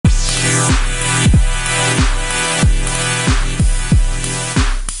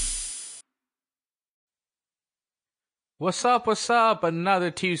What's up? What's up?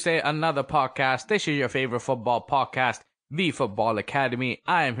 Another Tuesday, another podcast. This is your favorite football podcast, The Football Academy.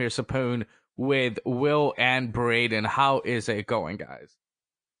 I am here, Sapoon, with Will and Braden. How is it going, guys?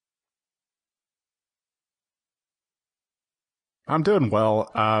 I'm doing well.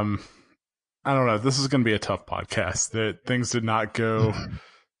 I don't know. This is going to be a tough podcast. Things did not go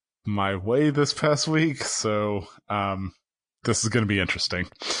my way this past week, so this is going to be interesting.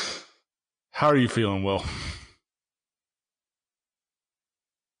 How are you feeling, Will?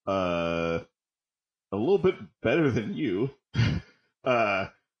 A little bit better than you.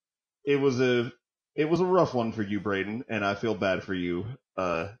 It was a rough one for you, Braden, and I feel bad for you.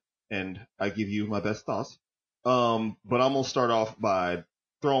 And I give you my best thoughts. But I'm gonna start off by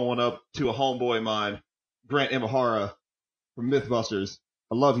throwing one up to a homeboy of mine, Grant Imahara from Mythbusters.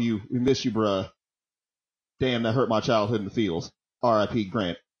 I love you. We miss you, bruh. Damn, that hurt my childhood in the fields. R.I.P.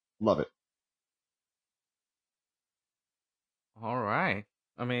 Grant. Love it. All right.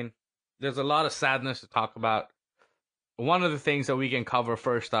 I mean, there's a lot of sadness to talk about. One of the things that we can cover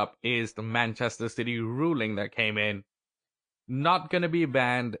first up is the Manchester City ruling that came in. Not going to be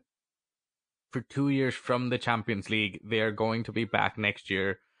banned for 2 years from the Champions League. They are going to be back next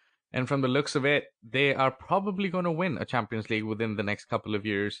year. And from the looks of it, they are probably going to win a Champions League within the next couple of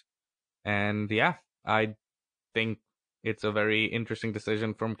years. And yeah, I think it's a very interesting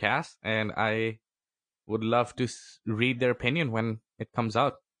decision from Cass. And I would love to read their opinion when it comes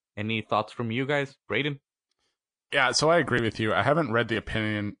out. Any thoughts from you guys? Braden? Yeah, so I agree with you. I haven't read the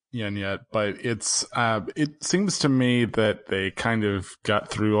opinion yet, but it seems to me that they kind of got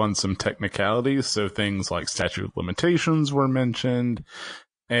through on some technicalities. So things like statute of limitations were mentioned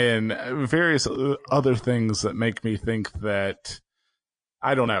and various other things that make me think that,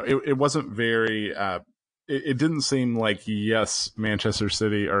 I don't know, it wasn't very, it didn't seem like, yes, Manchester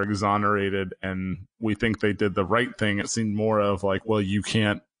City are exonerated and we think they did the right thing. It seemed more of like, well, you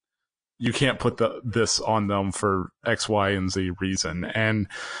can't put this on them for X, Y, and Z reason. And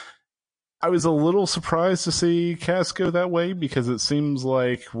I was a little surprised to see Cass go that way because it seems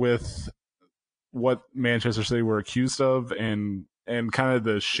like with what Manchester City were accused of and kind of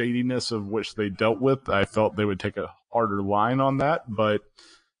the shadiness of which they dealt with, I felt they would take a harder line on that, but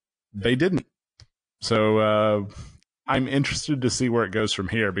they didn't. So I'm interested to see where it goes from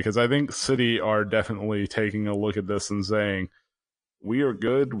here because I think City are definitely taking a look at this and saying, we are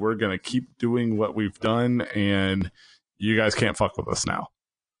good. We're going to keep doing what we've done, and you guys can't fuck with us now.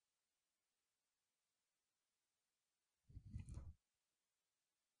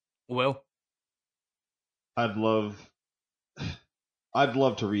 Will? I'd love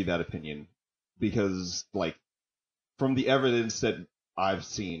to read that opinion because, like, from the evidence that I've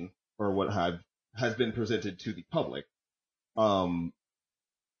seen or what has been presented to the public, I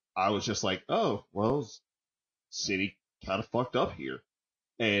was just like, oh, well, City kind of fucked up here.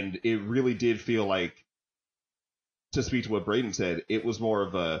 And it really did feel like, to speak to what Braden said, it was more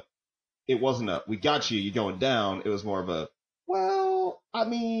of it wasn't we got you, you're going down. It was more of well, I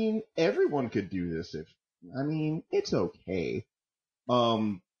mean, everyone could do this it's okay.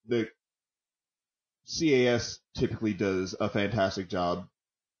 The CAS typically does a fantastic job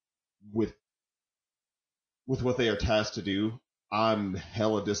with what they are tasked to do. I'm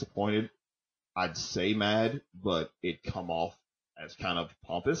hella disappointed. I'd say mad, but it come off as kind of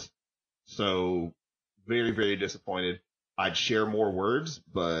pompous. So very, very disappointed. I'd share more words,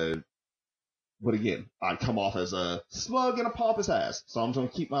 but again, I'd come off as a smug and a pompous ass. So I'm going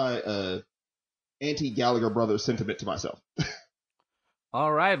to keep my anti-Gallagher brothers sentiment to myself.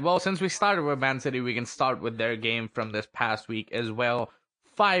 All right. Well, since we started with Man City, we can start with their game from this past week as well.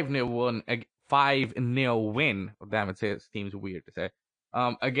 5-0 win. Oh, damn, it seems weird to say.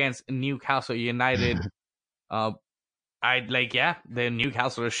 Against Newcastle United. The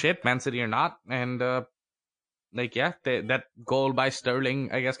Newcastle are shit, Man City are not, and that goal by Sterling,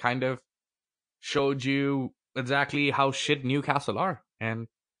 I guess, kind of showed you exactly how shit Newcastle are, and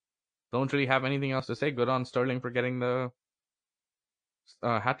don't really have anything else to say. Good on Sterling for getting the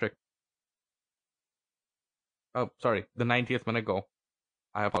hat trick. Oh, sorry, the 90th minute goal.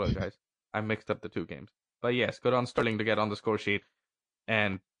 I apologize. I mixed up the two games, but yes, good on Sterling to get on the score sheet,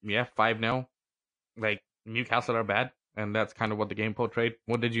 and yeah, 5-0. Like, Newcastle are bad. And that's kind of what the game portrayed.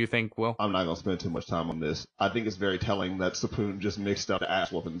 What did you think, Will? I'm not going to spend too much time on this. I think it's very telling that Sapoon just mixed up the ass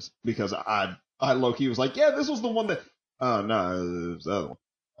whoopings because I low-key was like, yeah, this was the one that... Oh, no, it was the other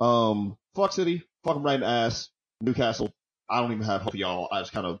one. Fuck City. Fuck them right in the ass. Newcastle. I don't even have hope for y'all. I'm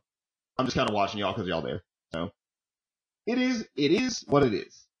just kind of watching y'all because y'all there. So, it is what it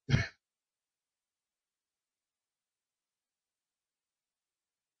is.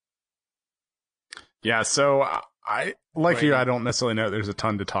 Yeah, so I like you. Braden. I don't necessarily know. There's a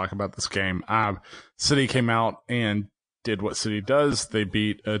ton to talk about this game. City came out and did what City does. They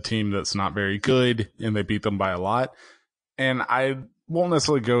beat a team that's not very good, and they beat them by a lot. And I won't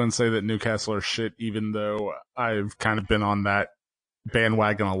necessarily go and say that Newcastle are shit, even though I've kind of been on that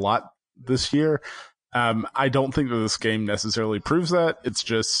bandwagon a lot this year. I don't think that this game necessarily proves that. It's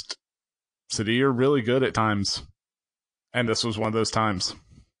just City are really good at times, and this was one of those times.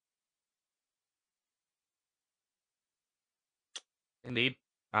 Indeed.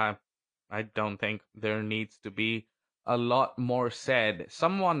 I don't think there needs to be a lot more said.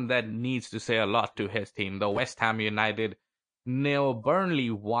 Someone that needs to say a lot to his team, the West Ham United nil, Burnley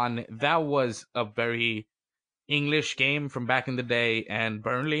 1. That was a very English game from back in the day, and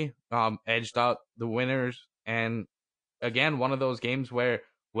Burnley edged out the winners. And again, one of those games where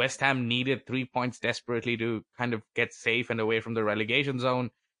West Ham needed 3 points desperately to kind of get safe and away from the relegation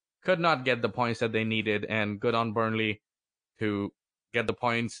zone. Could not get the points that they needed, and good on Burnley to get the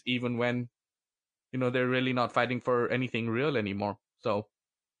points even when they're really not fighting for anything real anymore. So,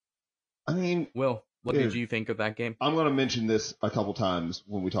 I mean, Will, what did you think of that game? I'm going to mention this a couple times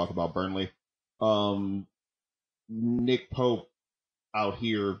when we talk about Burnley. Nick Pope out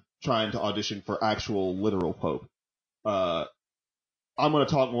here trying to audition for actual literal Pope. I'm going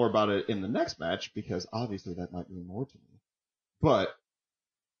to talk more about it in the next match because obviously that might mean more to me. But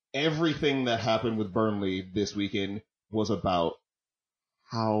everything that happened with Burnley this weekend was about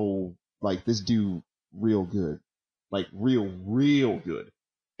how, like, this dude real good. Like, real good.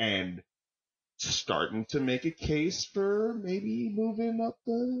 And starting to make a case for maybe moving up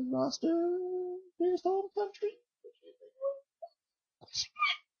the roster to his home country.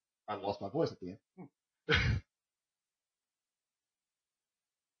 I lost my voice at the end.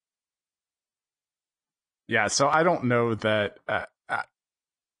 Yeah, so I don't know that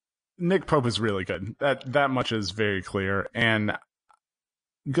Nick Pope is really good. That much is very clear. And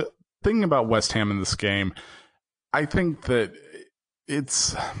thinking about West Ham in this game, I think that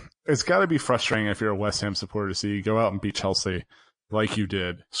it's got to be frustrating if you're a West Ham supporter to see you go out and beat Chelsea like you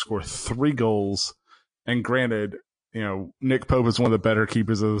did, score 3 goals, and granted, Nick Pope is one of the better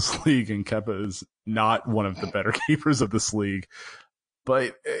keepers of this league, and Kepa is not one of the better keepers of this league.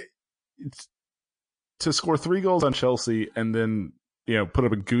 But to score 3 goals on Chelsea and then put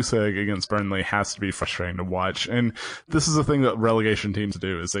up a goose egg against Burnley has to be frustrating to watch. And this is the thing that relegation teams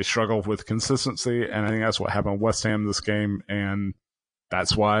do, is they struggle with consistency, and I think that's what happened with West Ham this game, and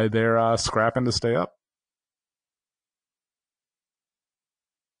that's why they're scrapping to stay up.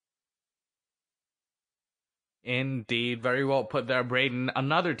 Indeed, very well put there, Braden.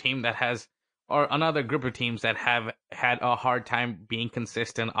 Another team that has, or another group of teams that have had a hard time being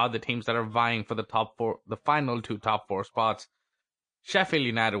consistent are the teams that are vying for the top 4, the final 2 top 4 spots. Sheffield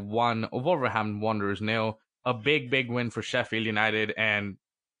United 1, Wolverhampton Wanderers 0. A big win for Sheffield United, and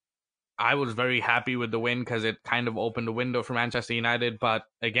I was very happy with the win because it kind of opened a window for Manchester United. But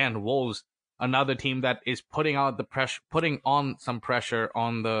again, Wolves, another team that is putting on some pressure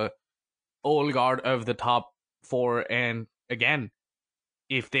on the old guard of the top 4. And again,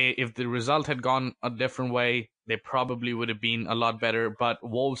 if the result had gone a different way, they probably would have been a lot better. But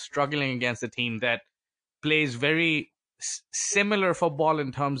Wolves struggling against a team that plays very similar football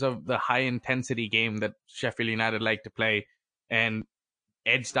in terms of the high intensity game that Sheffield United like to play, and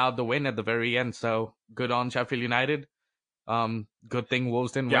edged out the win at the very end. So good on Sheffield United. Good thing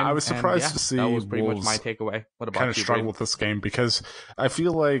Wolves didn't win. I was surprised to see that was pretty Wolves much my takeaway. What about kind of you, struggle Braden? with this game, because I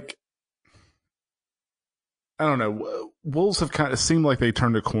feel like, I don't know, Wolves have kind of seemed like they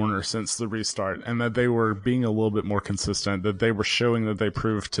turned a corner since the restart, and that they were being a little bit more consistent, that they were showing that they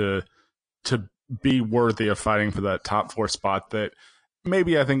proved to be worthy of fighting for that top 4 spot that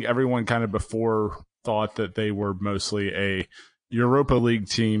maybe I think everyone kind of before thought that they were mostly a Europa League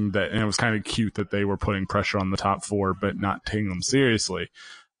team, and it was kind of cute that they were putting pressure on the top 4 but not taking them seriously.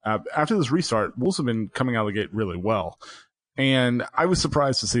 After this restart, Wolves have been coming out of the gate really well, and I was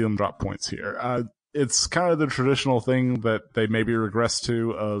surprised to see them drop points here. It's kind of the traditional thing that they maybe regress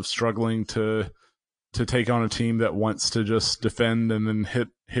to, of struggling to take on a team that wants to just defend and then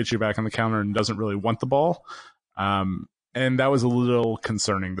hit you back on the counter and doesn't really want the ball. And that was a little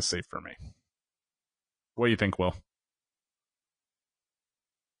concerning to see for me. What do you think, Will?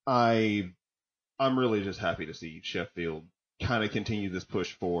 I'm really just happy to see Sheffield kind of continue this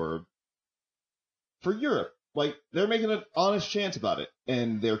push for Europe. Like, they're making an honest chance about it,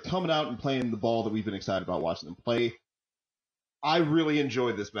 and they're coming out and playing the ball that we've been excited about watching them play. I really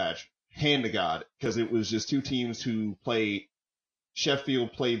enjoyed this match, hand to God, because it was just two teams who play.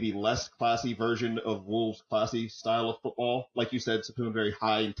 Sheffield play the less classy version of Wolves' classy style of football. Like you said, Sapoon, very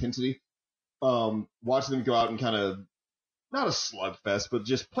high intensity. watching them go out and kind of, not a slugfest, but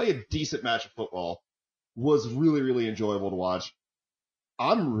just play a decent match of football was really, really enjoyable to watch.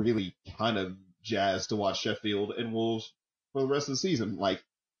 I'm really kind of jazzed to watch Sheffield and Wolves for the rest of the season. Like,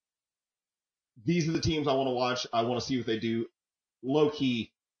 these are the teams I want to watch. I want to see what they do. Low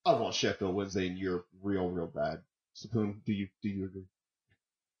key, I want Sheffield Wednesday in Europe real, real bad. Sapoon, do you agree?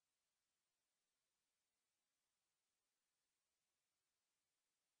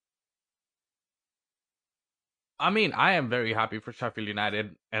 I mean, I am very happy for Sheffield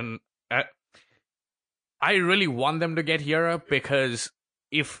United, and I really want them to get Europe, because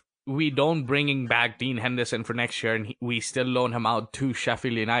if we don't bringing back Dean Henderson for next year and we still loan him out to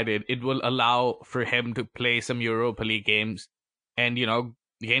Sheffield United, it will allow for him to play some Europa League games and,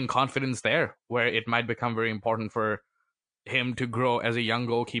 gain confidence there, where it might become very important for him to grow as a young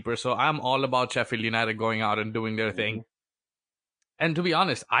goalkeeper. So I'm all about Sheffield United going out and doing their thing. And to be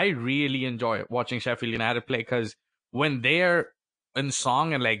honest, I really enjoy watching Sheffield United play, because when they're in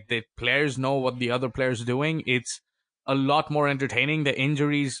song and like the players know what the other players are doing, it's a lot more entertaining. The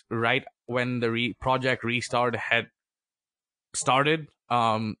injuries right when the project restart had started,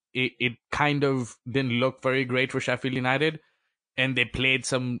 it kind of didn't look very great for Sheffield United, and they played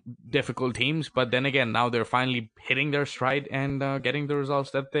some difficult teams. But then again, now they're finally hitting their stride and getting the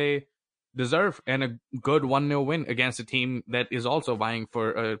results that they deserve, and a good 1-0 win against a team that is also vying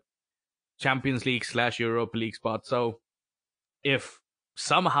for a Champions League / Europa League spot. So if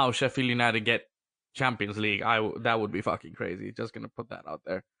somehow Sheffield United get Champions League, that would be fucking crazy. Just gonna put that out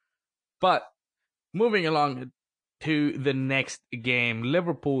there. But moving along to the next game,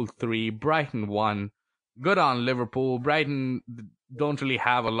 Liverpool 3, Brighton 1. Good on Liverpool. Brighton don't really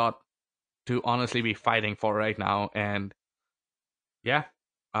have a lot to honestly be fighting for right now, and yeah,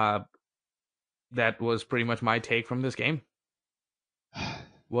 that was pretty much my take from this game.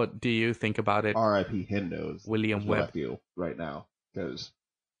 What do you think about it? R.I.P. Hendos. William Webb. I feel right now, because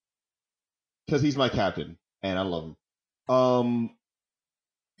he's my captain and I love him.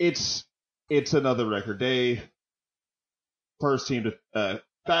 It's another record day. First team to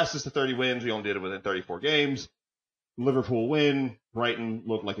fastest to 30 wins. We only did it within 34 games. Liverpool win. Brighton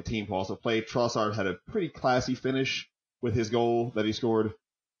looked like a team who also played. Trossard had a pretty classy finish with his goal that he scored.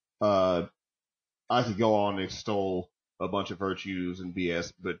 I could go on and extol a bunch of virtues and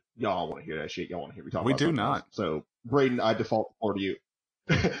BS, but y'all want to hear that shit. Y'all want to hear me talk about it. We do not. Else. So, Braden, I default the floor to you.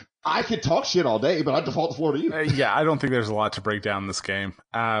 I could talk shit all day, but I default the floor to you. Yeah, I don't think there's a lot to break down in this game.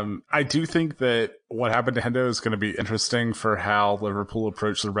 I do think that what happened to Hendo is going to be interesting for how Liverpool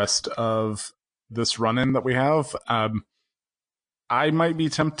approach the rest of this run-in that we have. I might be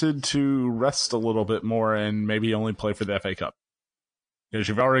tempted to rest a little bit more and maybe only play for the FA Cup, because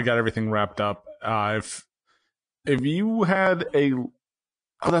you've already got everything wrapped up. If you had oh,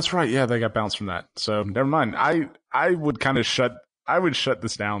 that's right. Yeah, they got bounced from that. So never mind. I would kind of shut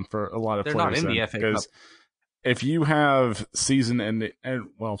this down for a lot of They're players. not in the FA Cup. If you have season ending,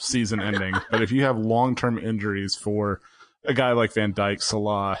 but if you have long-term injuries for a guy like Van Dijk,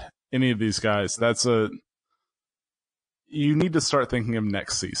 Salah, any of these guys, you need to start thinking of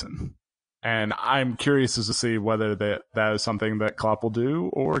next season. And I'm curious as to see whether that is something that Klopp will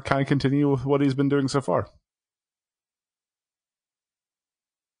do, or kind of continue with what he's been doing so far.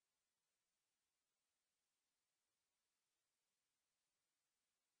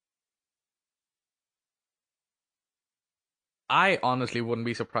 I honestly wouldn't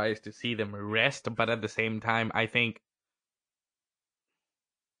be surprised to see them rest, but at the same time, I think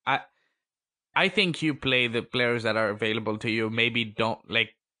you play the players that are available to you. Maybe don't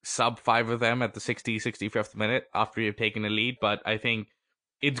sub 5 of them at the 65th minute after you've taken a lead, but I think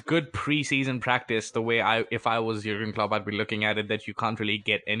it's good preseason practice. The way if I was Jurgen Klopp, I'd be looking at it that you can't really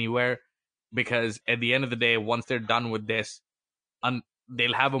get anywhere, because at the end of the day, once they're done with this,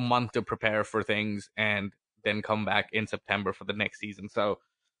 they'll have a month to prepare for things and then come back in September for the next season. So,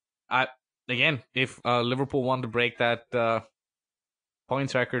 if Liverpool want to break that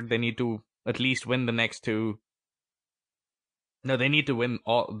points record, they need to at least win the next 2. No, they need to win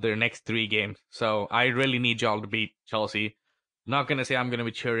all their next 3 games. So I really need y'all to beat Chelsea. Not gonna say I'm gonna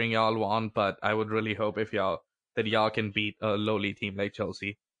be cheering y'all on, but I would really hope that y'all can beat a lowly team like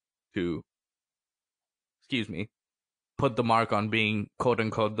Chelsea to, put the mark on being quote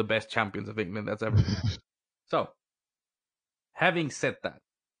unquote the best champions of England that's ever been. So, having said that,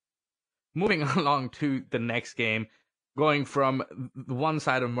 moving along to the next game, going from one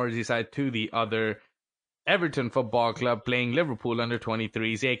side of Merseyside to the other, Everton Football Club playing Liverpool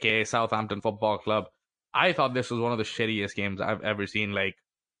under-23s, aka Southampton Football Club. I thought this was one of the shittiest games I've ever seen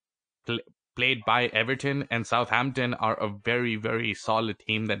played by Everton, and Southampton are a very, very solid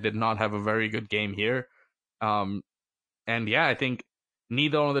team that did not have a very good game here. And yeah, I think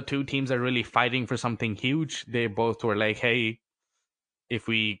neither of the two teams are really fighting for something huge. They both were like, hey, if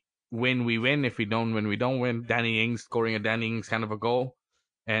we win, we win. If we don't win, we don't win. Danny Ings scoring a Danny Ings kind of a goal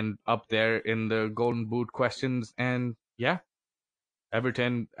and up there in the Golden Boot questions. And yeah,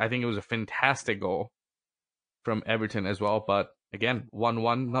 Everton, I think it was a fantastic goal from Everton as well. But again,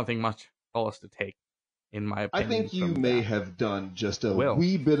 1-1, nothing much else to take, in my I opinion. think you may have done just a Will,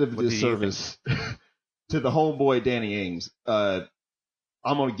 wee bit of what do you disservice to the homeboy Danny Ings. I'm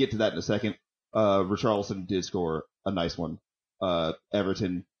going to get to that in a second. Richarlison did score a nice one.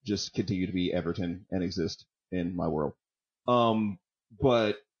 Everton just continue to be Everton and exist in my world.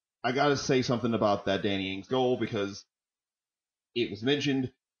 But I got to say something about that Danny Ings goal because it was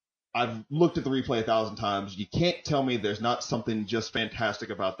mentioned. I've looked at the replay 1,000 times. You can't tell me there's not something just fantastic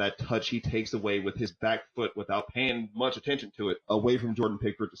about that touch he takes away with his back foot without paying much attention to it, away from Jordan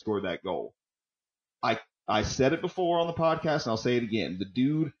Pickford to score that goal. I said it before on the podcast, and I'll say it again. The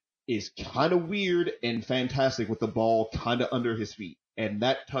dude is kind of weird and fantastic with the ball kind of under his feet. And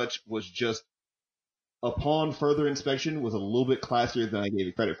that touch was just, upon further inspection, was a little bit classier than I gave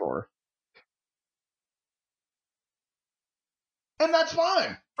it credit for. And that's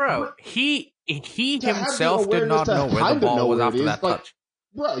fine. Bro, he himself did not know where the ball was after that touch.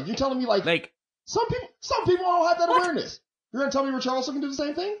 Bro, you're telling me like some people don't have that awareness. You're gonna tell me Richarlison can do the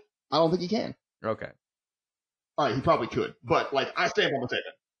same thing? I don't think he can. Okay. All right, he probably could, but I stand by my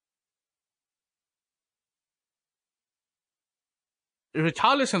statement.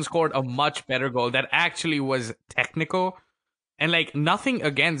 Richarlison scored a much better goal that actually was technical. And nothing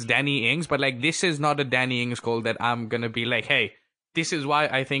against Danny Ings, but this is not a Danny Ings goal that I'm gonna be like, hey, this is why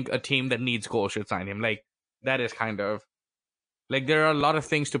I think a team that needs goals should sign him. That is kind of there are a lot of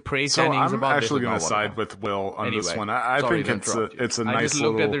things to praise Danny Ings about. I'm actually going to side with Will on this one. I think it's a nice little I just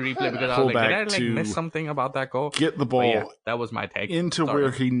looked at the replay because I was like, did I miss something about that goal? Get the ball. Yeah, that was my take. Into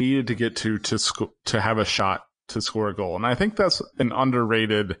where he needed to get to have a shot to score a goal. And I think that's an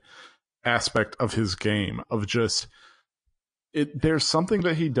underrated aspect of his game, of just there's something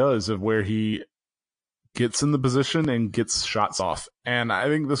that he does of where he gets in the position and gets shots off. And I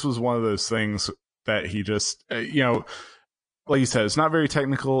think this was one of those things that he just, like you said, it's not very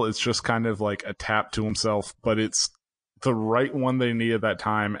technical. It's just kind of like a tap to himself, but it's the right one they need at that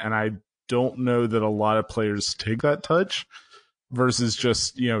time. And I don't know that a lot of players take that touch versus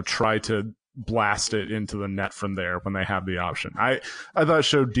just, try to blast it into the net from there when they have the option. I thought it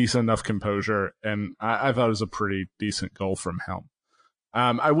showed decent enough composure, and I thought it was a pretty decent goal from him.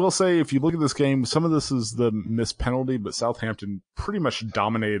 I will say, if you look at this game, some of this is the missed penalty, but Southampton pretty much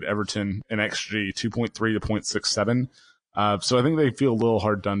dominated Everton in XG, 2.3 to 0.67. So I think they feel a little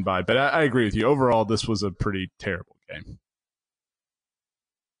hard done by. But I agree with you. Overall, this was a pretty terrible game.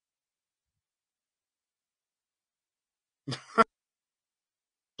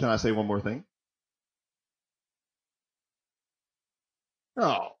 Can I say one more thing?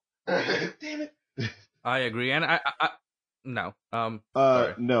 Oh, damn it! I agree, and I no. No.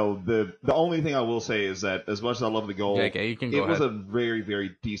 The only thing I will say is that as much as I love the goal, JK, you can go it was ahead. a very,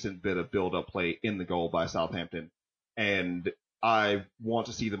 very decent bit of build-up play in the goal by Southampton, and I want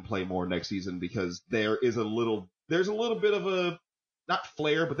to see them play more next season because there's a little bit of a, not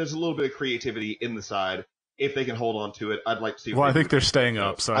flair, but there's a little bit of creativity in the side. If they can hold on to it, I'd like to see. Well, I think they're staying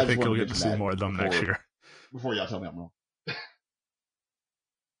up, so I think you'll get to see more of them next year. Before y'all tell me I'm wrong.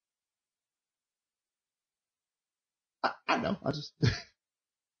 I know. I just.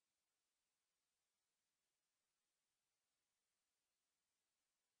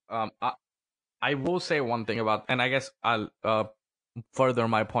 I will say one thing about, and I guess I'll further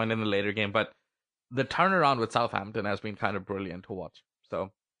my point in the later game, but the turnaround with Southampton has been kind of brilliant to watch.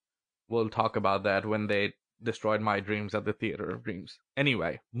 So we'll talk about that when they destroyed my dreams at the Theater of Dreams.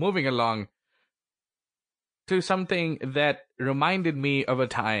 Anyway, moving along to something that reminded me of a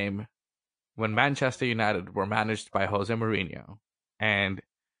time when Manchester United were managed by Jose Mourinho, and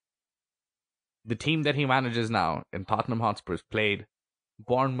the team that he manages now in Tottenham Hotspurs played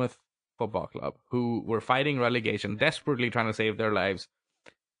Bournemouth Football Club, who were fighting relegation, desperately trying to save their lives,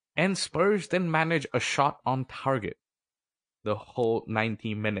 and Spurs didn't manage a shot on target the whole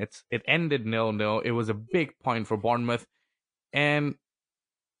 90 minutes. It ended 0-0. It was a big point for Bournemouth, and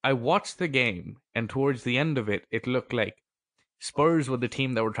I watched the game, and towards the end of it, it looked like Spurs were the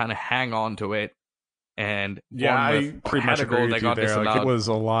team that were trying to hang on to it, and I pretty much agree with you there. It was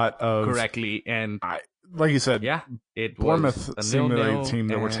a lot of correctly, and like you said, it Bournemouth was seemed like a team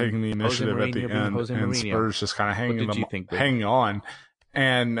that were taking the initiative at the end, and Spurs just kind of hanging on.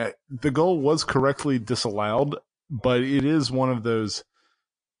 And the goal was correctly disallowed, but it is one of those,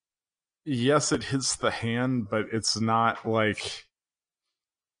 yes, it hits the hand, but it's not like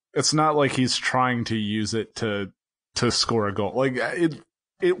he's trying to use it to score a goal. Like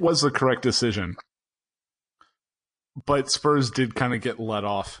it was the correct decision. But Spurs did kind of get let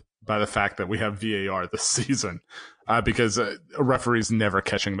off by the fact that we have VAR this season, because a referee's never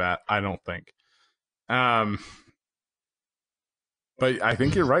catching that, I don't think. But I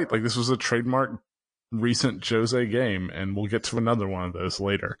think you're right. Like, this was a trademark recent Jose game, and we'll get to another one of those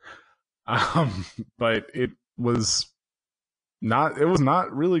later. But it was not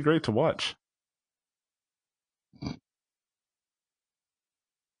really great to watch.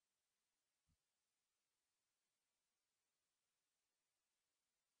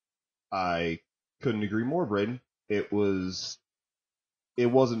 I couldn't agree more, Braden. It wasn't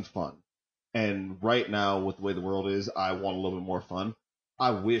fun. And right now, with the way the world is, I want a little bit more fun.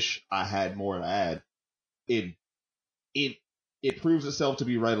 I wish I had more to add. It it proves itself to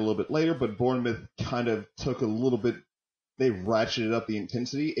be right a little bit later, but Bournemouth kind of took a little bit. They ratcheted up the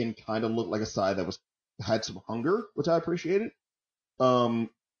intensity and kind of looked like a side that had some hunger, which I appreciated.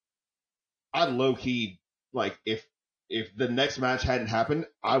 I low key like if the next match hadn't happened,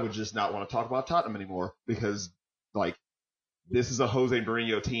 I would just not want to talk about Tottenham anymore, because like this is a Jose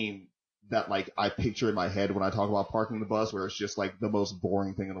Mourinho team that like I picture in my head when I talk about parking the bus, where it's just like the most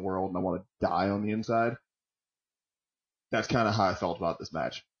boring thing in the world and I want to die on the inside. That's kind of how I felt about this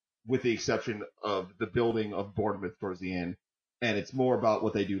match, with the exception of the building of Bournemouth towards the end. And it's more about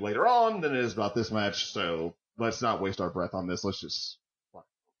what they do later on than it is about this match, so let's not waste our breath on this. Let's just...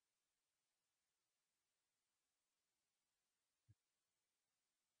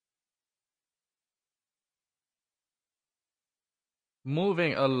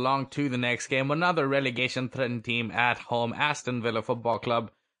 Moving along to the next game, another relegation-threatened team at home, Aston Villa Football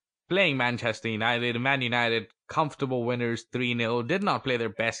Club, playing Manchester United. Man United, comfortable winners, 3-0. Did not play their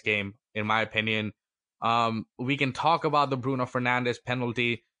best game, in my opinion. We can talk about the Bruno Fernandes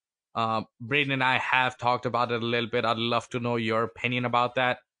penalty. Braden and I have talked about it a little bit. I'd love to know your opinion about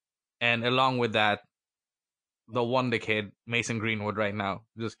that. And along with that, the wonder kid, Mason Greenwood, right now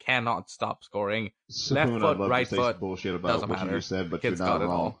just cannot stop scoring. Sapoon, Left foot, right foot, bullshit about doesn't what matter. you just said, but Kid's you're not got it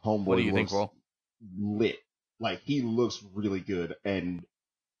wrong. all. Homeboy What do you think, looks Will? lit. Like, he looks really good, and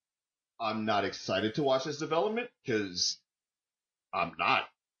I'm not excited to watch this development, because I'm not.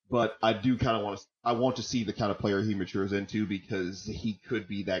 But I do kind of I want to see the kind of player he matures into, because he could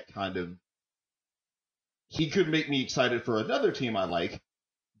be that kind of... He could make me excited for another team I like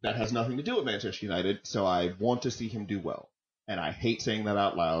that has nothing to do with Manchester United, so I want to see him do well. And I hate saying that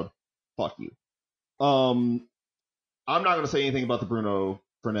out loud. Fuck you. I'm not going to say anything about the Bruno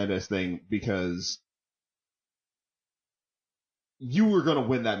Fernandes thing, because you were going to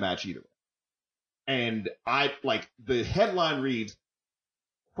win that match either way. And the headline reads,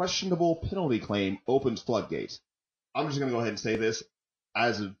 questionable penalty claim opens floodgates. I'm just going to go ahead and say this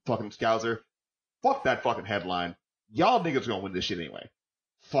as a fucking Scouser. Fuck that fucking headline. Y'all niggas going to win this shit anyway.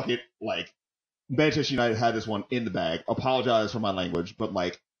 Fuck it. Like, Manchester United had this one in the bag. Apologize for my language, but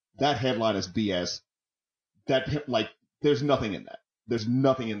like, that headline is BS. That, like, there's nothing in that. There's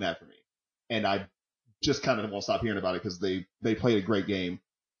nothing in that for me. And I just kind of won't stop hearing about it, because they played a great game.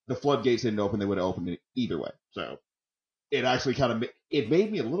 The floodgates didn't open, they would have opened it either way. So it actually kind of, it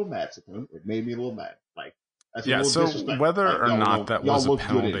made me a little mad, Sapoon. It made me a little mad. Like, that's Yeah, a so little disrespectful. whether like, or not that was a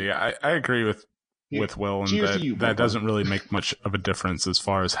penalty, I agree with Will, and that doesn't really make much of a difference as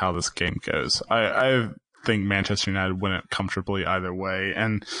far as how this game goes. I think Manchester United win it comfortably either way,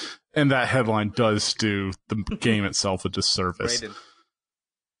 and that headline does do the game itself a disservice. Braden.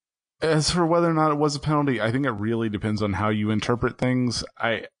 As for whether or not it was a penalty, I think it really depends on how you interpret things.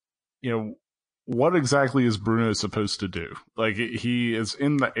 What exactly is Bruno supposed to do? Like, he is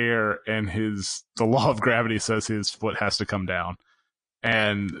in the air, and the law of gravity says his foot has to come down.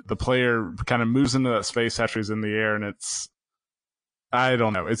 And the player kind of moves into that space after he's in the air, and I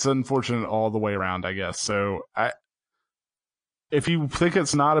don't know. It's unfortunate all the way around, I guess. So, if you think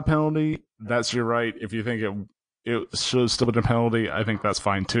it's not a penalty, that's your right. If you think it should have still been a penalty, I think that's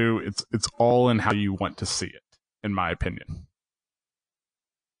fine too. It's all in how you want to see it, in my opinion.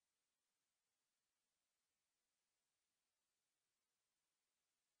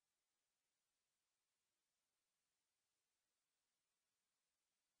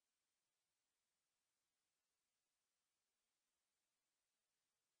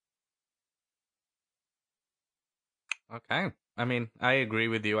 Okay. I mean, I agree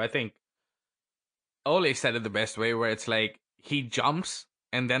with you. I think Ole said it the best way, where it's like he jumps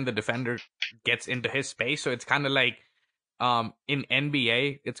and then the defender gets into his space. So it's kind of like in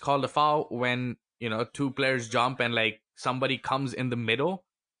NBA, it's called a foul when two players jump and like somebody comes in the middle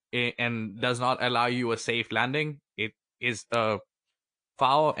and does not allow you a safe landing. It is a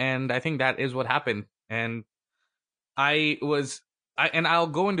foul, and I think that is what happened. And I'll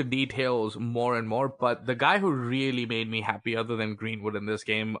go into details more and more, but the guy who really made me happy, other than Greenwood in this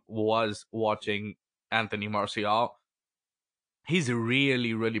game, was watching Anthony Martial. He's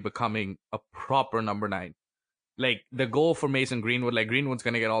really, really becoming a proper number 9. Like the goal for Mason Greenwood, like Greenwood's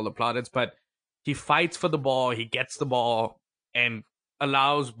gonna get all the plaudits, but he fights for the ball, he gets the ball, and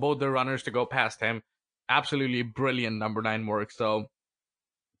allows both the runners to go past him. Absolutely brilliant number 9 work. So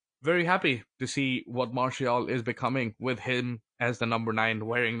very happy to see what Martial is becoming with him as the number 9,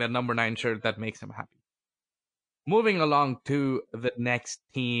 wearing the number 9 shirt that makes him happy. Moving along to the next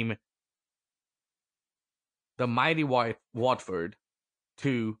team, the mighty Watford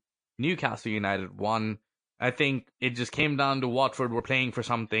 2, Newcastle United 1. I think it just came down to Watford were playing for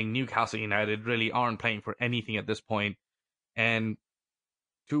something. Newcastle United really aren't playing for anything at this point. And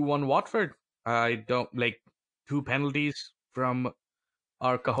 2-1 Watford. I don't like 2 penalties from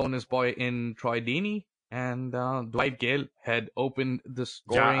our cojones boy in Troy Deeney, and Dwight Gale had opened the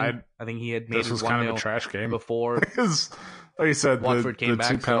scoring. Yeah, I think he had made this it was 1-0 kind of a trash game before. Because, like you said, Watford the came two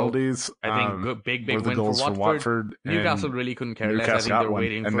back, penalties. so I think big were the win goals for Watford. and Newcastle really couldn't care less. I Newcastle think got they're one,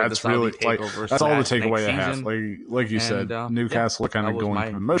 waiting and for the that's Saudi really takeover. that's all the next takeaway I have. season. Like you said, Newcastle are kind that of was going my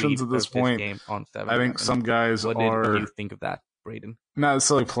through the motions read at this of point. game on 7-11. I think some guys what are did you think of that, Braden? not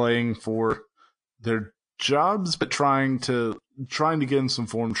necessarily playing for their jobs, but trying to get in some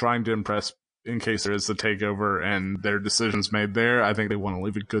form, trying to impress in case there is a takeover and their decisions made there. I think they want to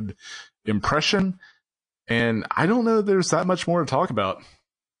leave a good impression, and I don't know that there's that much more to talk about.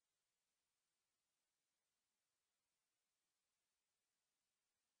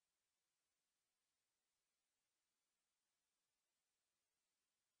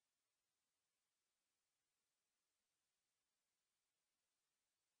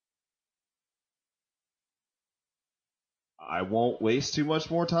 I won't waste too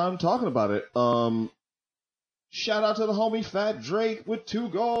much more time talking about it. Shout out to the homie Fat Drake with 2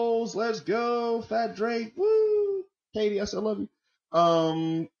 goals. Let's go, Fat Drake. Woo! Katie, I still love you.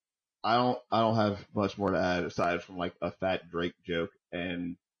 I don't have much more to add aside from like a Fat Drake joke,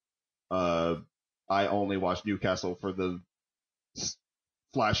 and I only watch Newcastle for the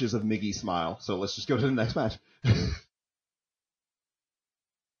flashes of Miggy's smile. So let's just go to the next match.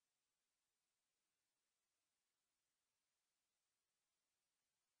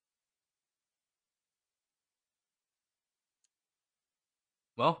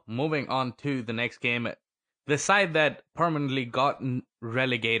 Well, moving on to the next game, the side that permanently got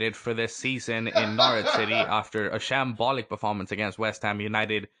relegated for this season in Norwich City after a shambolic performance against West Ham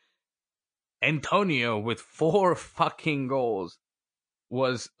United, Antonio with 4 fucking goals,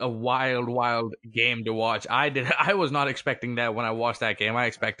 was a wild game to watch. I was not expecting that when I watched that game. I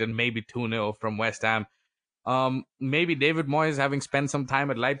expected maybe 2-0 from West Ham. Maybe David Moyes, having spent some time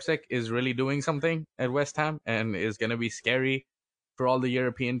at Leipzig, is really doing something at West Ham and is going to be scary for all the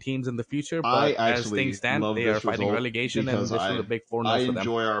European teams in the future. But as things stand, they are fighting relegation, and this was a big 4-0 for them. I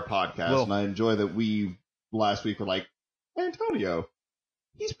enjoy our podcast, and I enjoy that we last week were like, Antonio,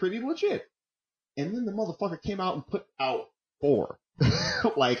 he's pretty legit. And then the motherfucker came out and put out 4.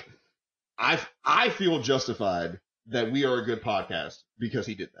 Like, I feel justified that we are a good podcast because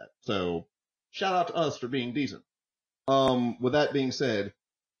he did that. So, shout out to us for being decent. With that being said,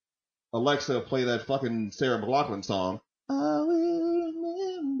 Alexa, play that fucking Sarah McLachlan song. I will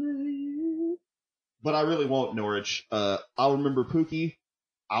remember you. But I really won't, Norwich. I'll remember Pookie.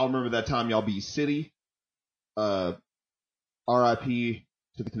 I'll remember that time y'all beat City. R.I.P.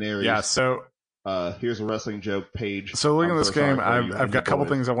 to the Canaries. Yeah, so here's a wrestling joke page. So looking at this game, I've got a couple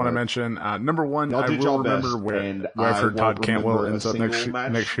things I want to mention. Number one, I will remember where I've heard Todd Cantwell ends up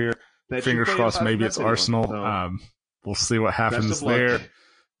next year. Fingers crossed, maybe it's Arsenal. So we'll see what happens there.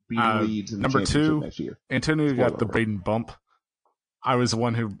 Number 2, Antonio got the Braden bump. I was the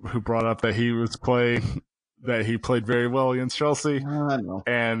one who brought up that he was playing, that he played very well against Chelsea.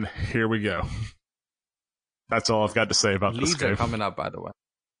 And here we go. That's all I've got to say about this game. Leeds are coming up, by the way.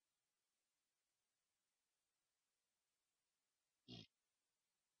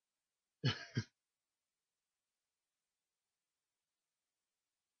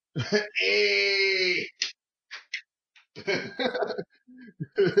 Hey!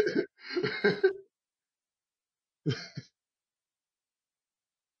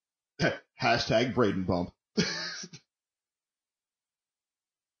 Hashtag Braden bump.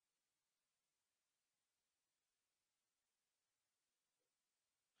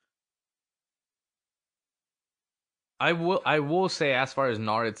 I will say, as far as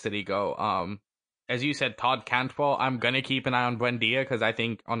Norwich City go, as you said, Todd Cantwell, I'm gonna keep an eye on Buendia because I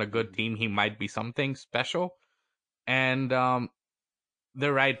think on a good team he might be something special. And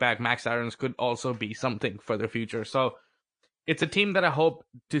the right back Max Aarons could also be something for the future. So it's a team that I hope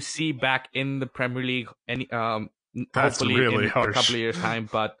to see back in the Premier League. That's Hopefully really in harsh. a couple of years' time,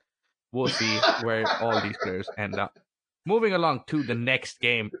 but we'll see where all these players end up. Moving along to the next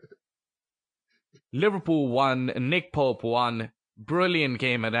game. Liverpool won, Nick Pope won. Brilliant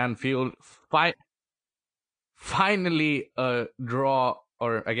game at Anfield. Finally a draw,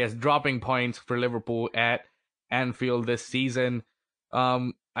 or I guess dropping points for Liverpool at Anfield this season.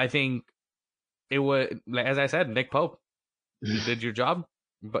 I think it was, as I said, Nick Pope, you did your job.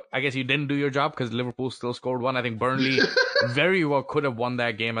 But I guess you didn't do your job because Liverpool still scored one. I think Burnley very well could have won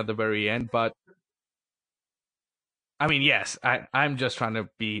that game at the very end, but I mean, yes, I'm just trying to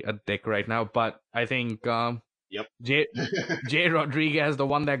be a dick right now, but I think Yep. Jay Rodriguez, the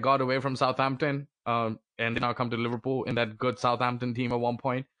one that got away from Southampton, and did not come to Liverpool in that good Southampton team at one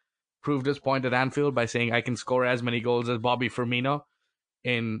point, proved his point at Anfield by saying I can score as many goals as Bobby Firmino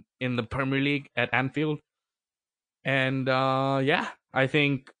in the Premier League at Anfield. And yeah, I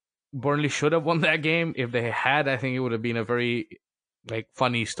think Burnley should have won that game. If they had, I think it would have been a very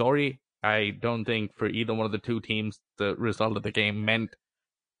funny story. I don't think for either one of the two teams the result of the game meant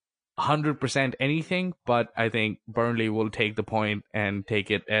 100% anything, but I think Burnley will take the point and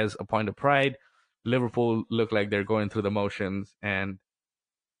take it as a point of pride. Liverpool look like they're going through the motions and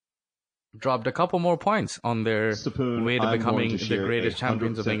dropped a couple more points on their Sapoon, way to I'm becoming going to the share greatest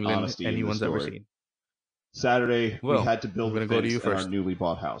champions of 100% England honesty in this anyone's ever story. seen. Saturday, Will, we had to I'm build a gonna go to fence you in our first. newly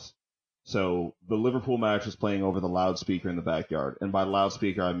bought house. So the Liverpool match was playing over the loudspeaker in the backyard, and by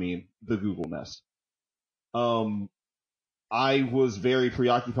loudspeaker I mean the Google Nest. I was very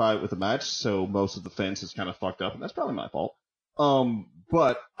preoccupied with the match, so most of the fence is kind of fucked up, and that's probably my fault.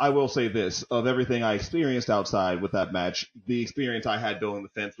 But I will say this, of everything I experienced outside with that match, the experience I had building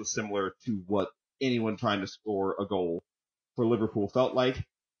the fence was similar to what anyone trying to score a goal for Liverpool felt like.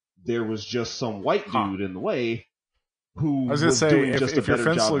 There was just some white dude in the way who I was gonna say, doing just if a your better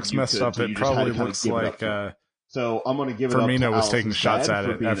fence job looks than you messed could, up, so it you just had probably to kind of looks give it up like to him. So I'm going to give it up to Firmino was taking Allison's shots dad at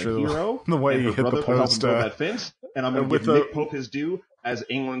for it being after a hero, the way and he her hit the brother for helping post. build that fence, and I'm going to with give the- Nick Pope his due as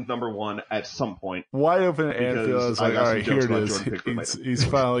England's #1 at some point. Wide open at Anfield. I was I like, got all some right, jokes here it about is. Jordan Pickford later. He's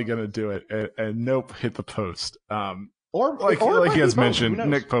finally going to do it. And nope, hit the post. Or Like it you might guys be both, mentioned, who knows?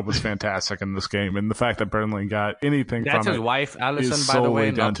 Nick Pope was fantastic in this game, and the fact that Burnley got anything That's from his it wife, is Allison, by the way,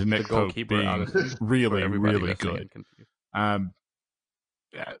 solely down not to the Nick Pope goalkeeper, being Allison. For really, everybody really listening good. and confused.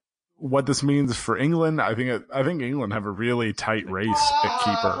 Yeah, what this means for England, I think England have a really tight race at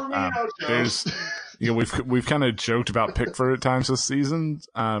keeper. There's, we've kind of joked about Pickford at times this season,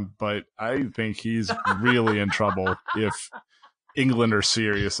 but I think he's really in trouble if England are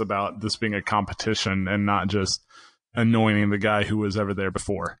serious about this being a competition and not just anointing the guy who was ever there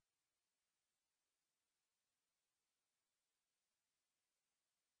before.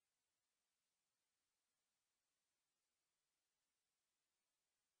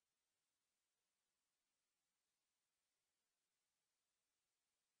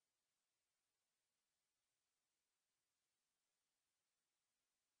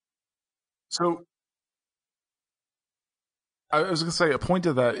 So I was going to say a point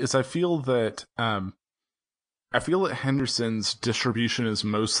of that is I feel that Henderson's distribution is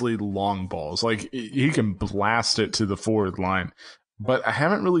mostly long balls. Like he can blast it to the forward line, but I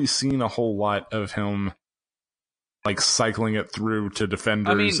haven't really seen a whole lot of him like cycling it through to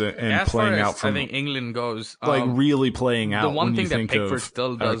defenders and as playing far as out from I think England goes, like really playing out. the one when thing you that think Pickford of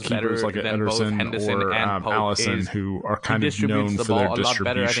still does keepers better like than both Ederson Henderson or and Pope Allison, is who are he kind of distributes known the for their ball a lot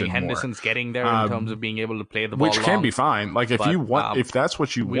better. I distribution think more. Henderson's getting there in terms of being able to play the ball Which can long. be fine. Like if but, you want, if that's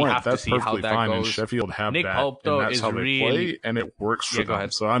what you we'll want, have to that's see how perfectly that fine. And goes. Sheffield have Nick that, Pope, though, and that's is how they really play, and it works for Yeah, go them.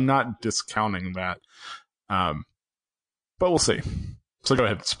 ahead. So I'm not discounting that. But we'll see. So go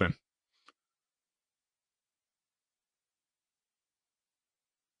ahead, spin.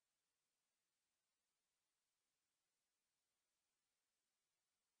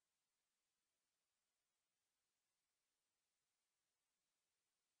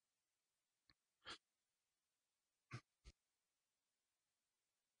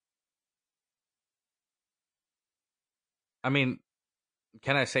 I mean,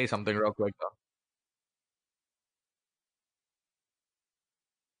 can I say something real quick though?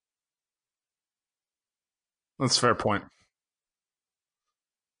 That's a fair point.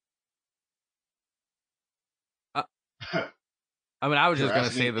 I mean, I was You're just going to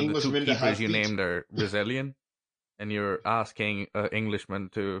asking say that the two Englishmen to keepers have you feet? named are Brazilian, and you're asking an Englishman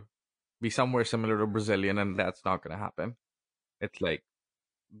to be somewhere similar to Brazilian, and that's not going to happen. It's like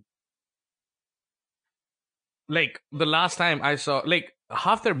the last time I saw, like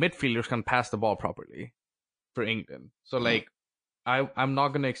half their midfielders can pass the ball properly for England. So like I'm not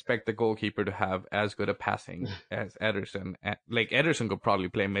going to expect the goalkeeper to have as good a passing as Ederson. Like Ederson could probably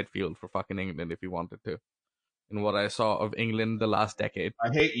play midfield for fucking England if he wanted to. In what I saw of England the last decade, I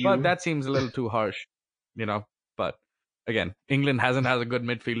hate you. but that seems a little too harsh, you know. But again, England hasn't had a good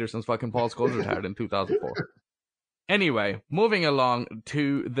midfielder since fucking Paul Scholes retired in 2004. Anyway, moving along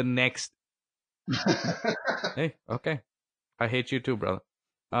to the next. Hey, okay. I hate you too, brother.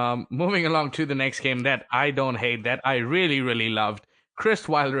 Moving along to the next game that I don't hate, that I really, really loved. Chris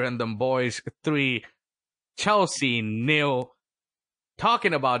Wilder and them boys 3, Chelsea 0.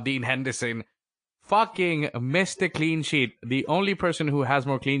 Talking about Dean Henderson, fucking missed a clean sheet. The only person who has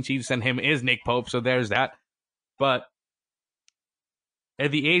more clean sheets than him is Nick Pope, so there's that. But at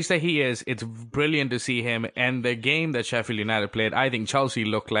the age that he is, it's brilliant to see him. And the game that Sheffield United played, I think Chelsea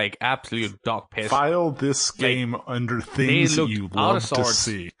looked like absolute dog piss. File this game under things that you love to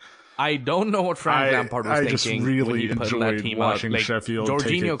see. I don't know what Frank Lampard was thinking. I just really when he put that enjoyed team watching out. Like, Sheffield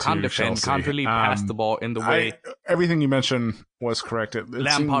Jorginho can't defend, Chelsea. can't really pass the ball in the way everything you mentioned was correct. It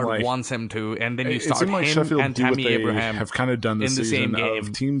Lampard like, wants him to, and then you start him like Sheffield and Tammy Abraham have kind of done this in the same game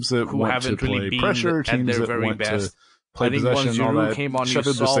of teams that who want haven't to play really been pressure, at teams their that very want best. to play I think possession once and all Giroud that. came on, you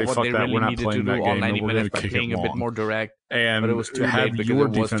Sheffield saw just say, what fuck they that, really we're not needed to playing do that all game, 90 we're minutes going by to kick playing it a bit long. more direct. And but it was too have late because your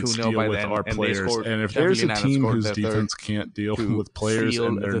it was defense 2-0 deal by with then, our and they players. scored. And if Sheffield there's a United team scored whose their defense can't deal to with players seal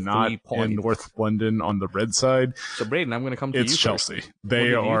and they're the not 3 in points. North London on the red side, So Braden, I'm going to come to you it's first. Chelsea. They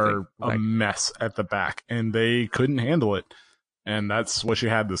did you are think? a Like- mess at the back, and they couldn't handle it. And that's what you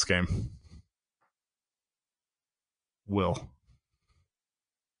had this game. Will.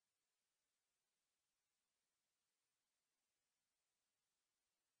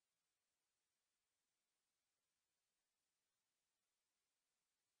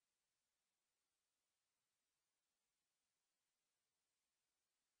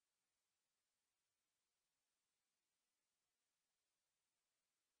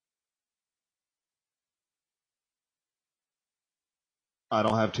 I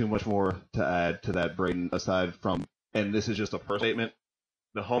don't have too much more to add to that, Braden, aside from, and this is just a personal statement,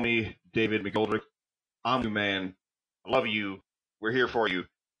 the homie David McGoldrick, I'm your man. I love you. We're here for you.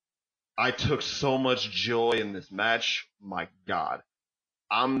 I took so much joy in this match. My God.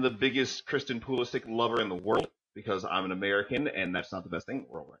 I'm the biggest Christian Pulisic lover in the world because I'm an American, and that's not the best thing in the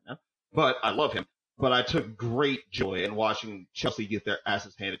world right now. But I love him. But I took great joy in watching Chelsea get their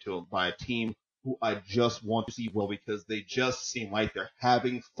asses handed to them by a team who I just want to see well because they just seem like they're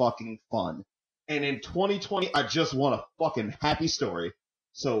having fucking fun. And in 2020, I just want a fucking happy story.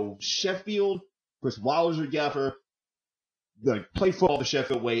 So Sheffield, Chris Wilder's your gaffer, like, play football the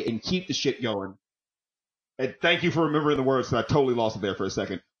Sheffield way and keep the shit going. And thank you for remembering the words, because I totally lost it there for a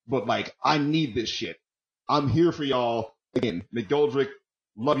second. But, like, I need this shit. I'm here for y'all. Again, McGoldrick,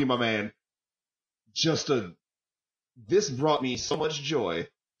 love you, my man. This brought me so much joy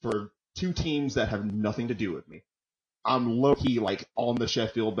for two teams that have nothing to do with me. I'm low-key, like, on the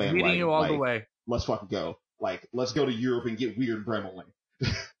Sheffield bandwagon. Leading you all like, the way. Let's fucking go. Like, let's go to Europe and get weird Bremelin.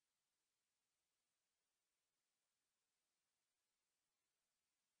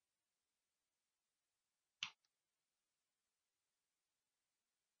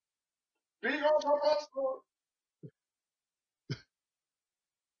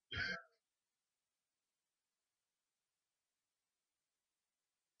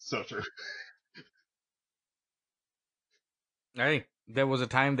 So true. Hey, there was a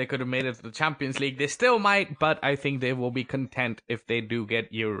time they could have made it to the Champions League. They still might, but I think they will be content if they do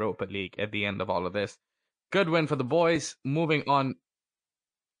get Europa League at the end of all of this. Good win for the boys. Moving on.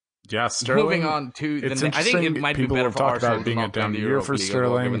 Yeah, Sterling. Moving on to it's the. I think it might be people better have for talked Arsenal about being to a not play in down the year Europa for League as well,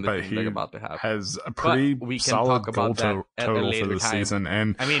 given Sterling, the but season they're he about to have. has a But pretty we can solid talk goal about that at a total for later the time. season,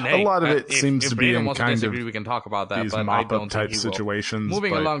 and I mean, a lot of it seems if to be Braden in wants to kind disagree, of we can talk about that. these But I mop-up don't type think he will. situations.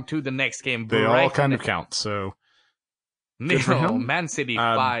 Moving but along to the next game, they all Brighton kind of count. So good for nil, him. Man City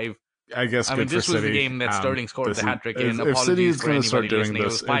 5. I guess I good mean, for this was City. the game that Sterling scored the hat trick in. If City Apologies is for going to start anybody doing listening.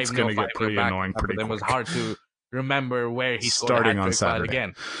 this, It was 5-0, it's going to get pretty annoying pretty But it quick. was hard to remember where he scored Starting the on hat trick. But Saturday.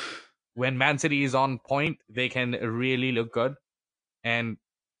 again, when Man City is on point, they can really look good. And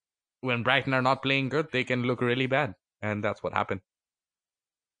when Brighton are not playing good, they can look really bad. And that's what happened.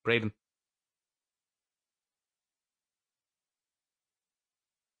 Braden.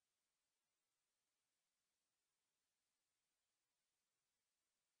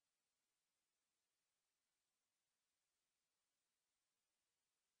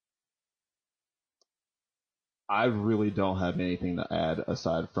 I really don't have anything to add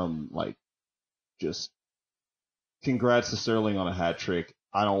aside from like just congrats to Sterling on a hat trick.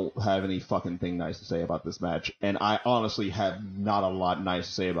 I don't have any fucking thing nice to say about this match, and I honestly have not a lot nice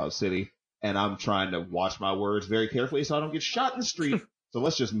to say about City. And I'm trying to watch my words very carefully so I don't get shot in the street. So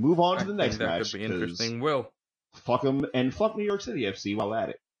let's just move on to the next that match. Could be interesting. Will, fuck them and fuck New York City FC while at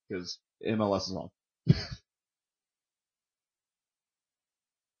it because MLS is on.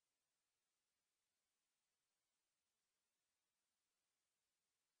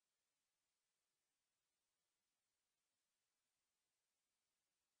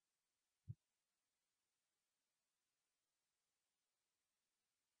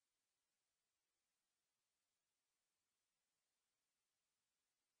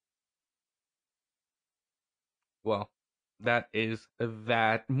 well, that is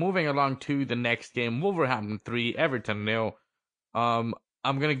that. Moving along to the next game, Wolverhampton 3, Everton 0. Um,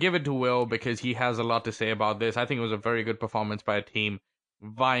 I'm gonna give it to Will because he has a lot to say about this. I think it was a very good performance by a team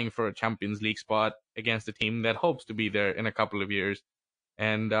vying for a Champions League spot against a team that hopes to be there in a couple of years.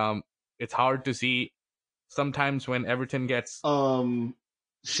 And it's hard to see sometimes when Everton gets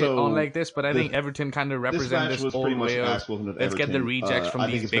shit on like this, but I think Everton kind of represent this old way of let's get the rejects from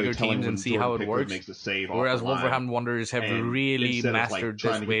these bigger teams and see how it works. Whereas Wolverhampton Wanderers have really mastered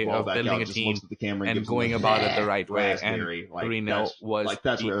this way of building a team and going about it the right way. And 3-0 was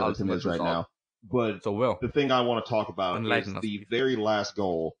that's where the Everton ultimate is right result. now. But So Will, the thing I want to talk about is enlighten us, the please. very last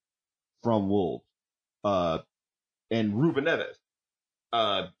goal from Wolves, and Ruben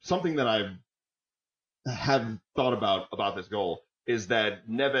Neves. Something that I have thought about this goal is that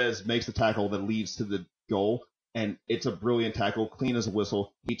Neves makes the tackle that leads to the goal, and it's a brilliant tackle, clean as a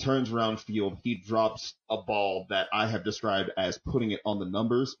whistle. He turns around field, he drops a ball that I have described as putting it on the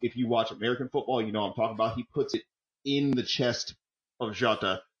numbers. If you watch American football, you know what I'm talking about. He puts it in the chest of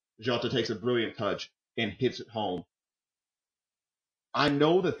Jota. Jota takes a brilliant touch and hits it home. I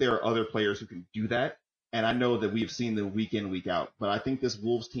know that there are other players who can do that, and I know that we've seen them week in, week out, but I think this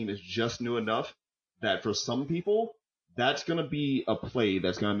Wolves team is just new enough that for some people, that's going to be a play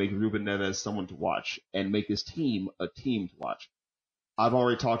that's going to make Ruben Neves someone to watch and make this team a team to watch. I've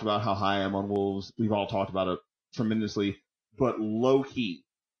already talked about how high I am on Wolves. We've all talked about it tremendously, but low key,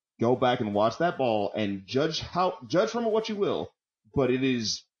 go back and watch that ball and judge from it what you will, but it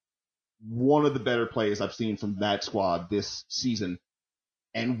is one of the better plays I've seen from that squad this season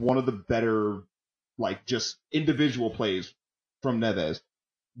and one of the better, like, just individual plays from Neves.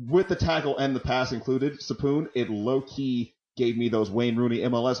 With the tackle and the pass included, Sapoon, it low-key gave me those Wayne Rooney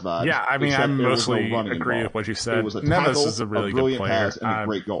MLS vibes. Yeah, I mean, I mostly agree with what you said. Neves is a really good player. Pass and a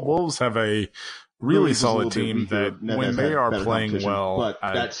great goal. Wolves have a really solid team that when they are playing well,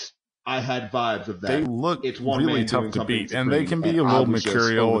 I had vibes of that. They look really tough to beat, and they can be a little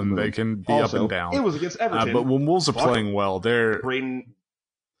mercurial, and they can be up and down. It was against Everton. But when Wolves are playing well, Braden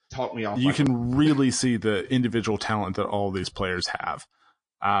talked me off. You can really see the individual talent that all these players have.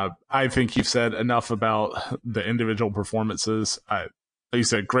 I think you've said enough about the individual performances. Like you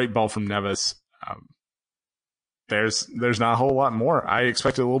said, great ball from Neves. There's not a whole lot more. I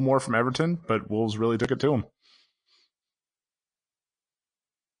expected a little more from Everton, but Wolves really took it to them.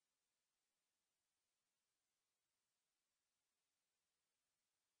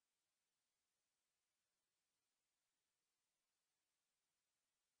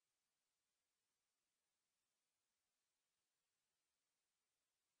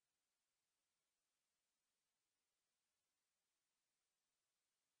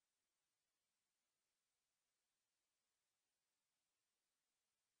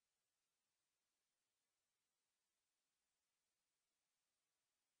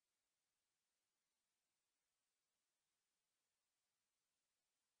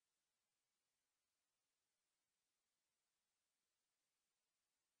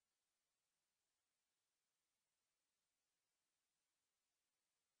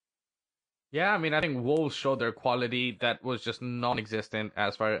 Yeah, I mean, I think Wolves showed their quality that was just non-existent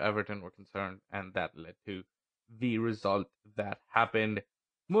as far as Everton were concerned, and that led to the result that happened.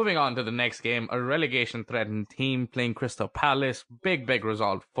 Moving on to the next game, a relegation-threatened team playing Crystal Palace. Big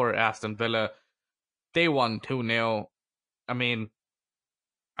result for Aston Villa. They won 2-0. I mean,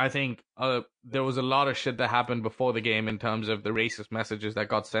 I think there was a lot of shit that happened before the game in terms of the racist messages that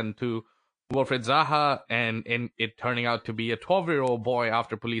got sent to Wilfred Zaha, and in it turning out to be a 12-year-old boy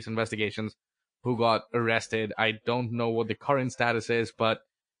after police investigations who got arrested. I don't know what the current status is, but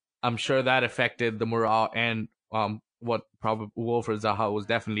I'm sure that affected the morale and what probably Wilfred Zaha was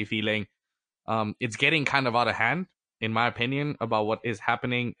definitely feeling. It's getting kind of out of hand, in my opinion, about what is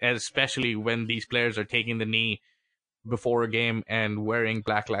happening, especially when these players are taking the knee before a game and wearing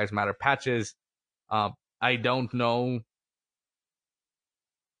Black Lives Matter patches. I don't know.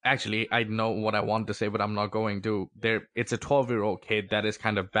 Actually, I know what I want to say, but I'm not going to. It's a 12-year-old kid that is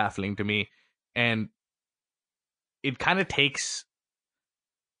kind of baffling to me, and it kind of takes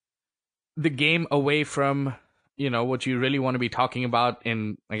the game away from what you really want to be talking about.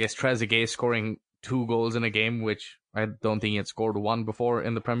 In I guess Trezeguet scoring 2 goals in a game, which I don't think he had scored one before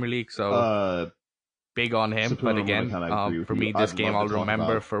in the Premier League. So big on him. Sapoon But and Will again, kind of agree with for you. me, this I'd game love I'll to talk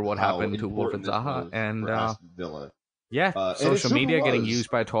remember about for what how happened to Wilfried important this Zaha, was and for Aston Villa. yeah, And it social super media getting was.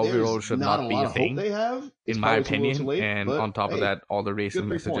 used by 12-year-olds There's should not a not be lot a of hope thing, they have. It's in my probably too little too opinion. late, And but on top of hey, that, all the racist good 3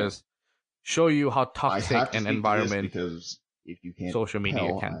 points. messages show you how I toxic have to an speak to this environment because if you can't social media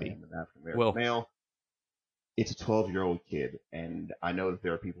tell, can I be. am an African Will. American male. It's a 12-year-old kid, and I know that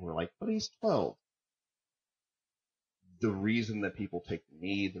there are people who are like, but he's 12. The reason that people take the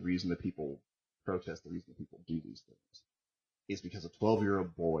knee, the reason that people protest, the reason that people do these things is because a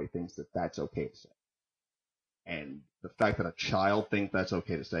 12-year-old boy thinks that that's okay to say. And the fact that a child thinks that's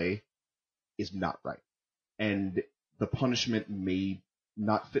okay to say is not right. And the punishment may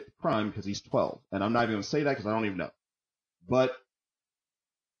not fit the crime because he's 12. And I'm not even going to say that because I don't even know. But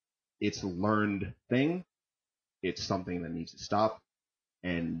it's a learned thing. It's something that needs to stop.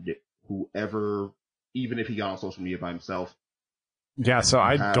 And whoever, even if he got on social media by himself, Yeah, so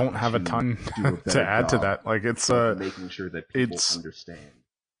I don't have a to ton do a to better add to job that. Like it's of making sure that people it's understand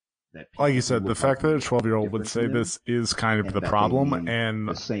that people like you who said, the look fact like that a them are 12-year-old would different say than them, this is kind of and the that they problem, mean and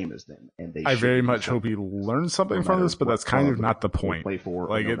the same as them, and they I should very be much hope he celebrated, learns something no from matter this, but what that's kind of club not the they point. play for, or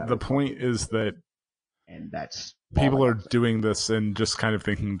Like no matter the what point country. is that And that's all people I are have to say. doing this and just kind of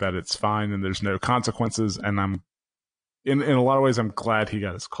thinking that it's fine and there's no consequences. And I'm in a lot of ways, I'm glad he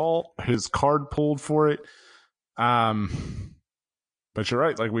got his card pulled for it. But you're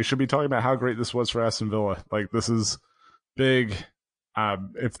right. Like we should be talking about how great this was for Aston Villa. Like this is big.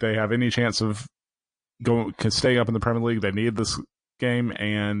 If they have any chance of staying up in the Premier League, they need this game,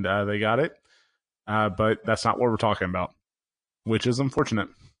 and they got it. But that's not what we're talking about, which is unfortunate.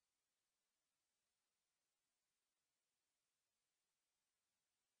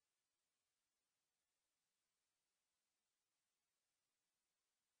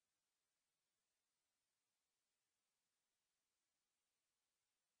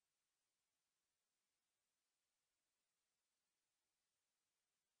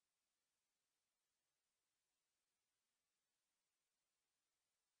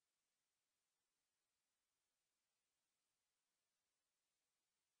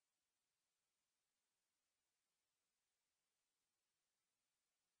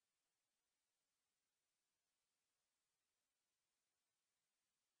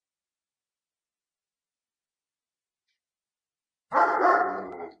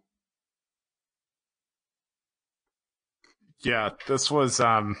 Yeah, this was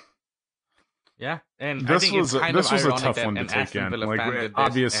Yeah, and I this think it's was kind of this was a ironic tough that one to an take Aston in. Villa Like fan did this,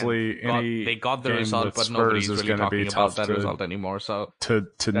 obviously, and they got the result, but Spurs nobody's is really going to be talking about tough that to result anymore. So to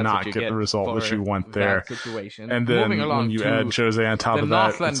that's not what you get the result for that you want that there. situation. And Moving then along when you to add Jose on top the of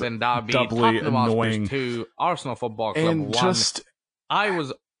North that, it's London derby, doubly Tottenham annoying. Hotspur 2, Arsenal Football Club And 1. just I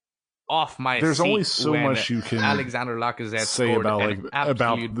was off my there's seat only so when much you can Alexander Lacazette say scored about an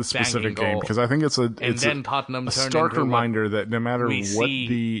absolute the specific banging game, goal. because I think it's And then Tottenham a turned stark into reminder that no matter we what see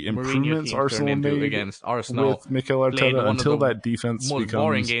the Mourinho improvements teams turn Arsenal into made against Arsenal, with Mikel played Arteta, one until of the that defense most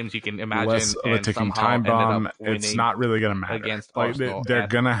boring becomes games you can imagine, less of a and ticking somehow time ended bomb, up it's winning not really going to matter. against Like Arsenal. they're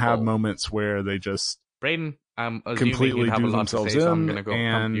going to have home. moments where they just Braden, I'm assuming completely he'd have do a lot to themselves say, so I'm in, going to go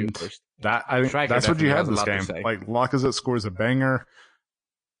come to you and first. that I think Striker that's what you definitely had has a this lot to game. say. Like Lacazette scores a banger.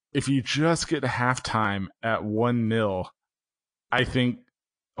 If you just get to halftime at 1-0, I think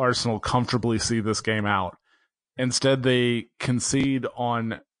Arsenal comfortably see this game out. Instead, they concede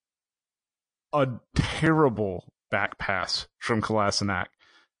on a terrible back pass from Kolasinac,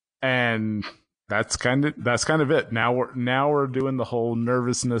 and that's kind of it. Now we're doing the whole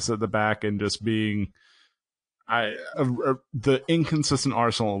nervousness at the back and just being the inconsistent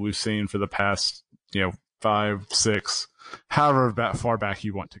Arsenal we've seen for the past 5, 6, however far back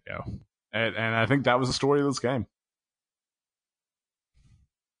you want to go, and I think that was the story of this game.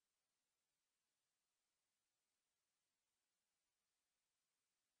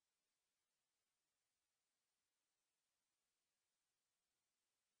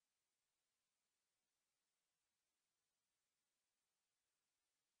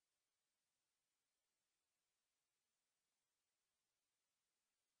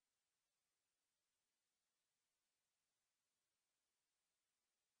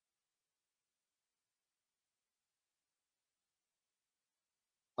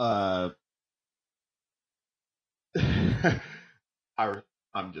 I,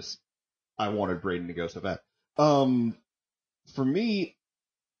 I'm just I wanted Braden to go so bad. For me,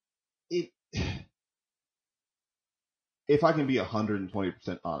 it if I can be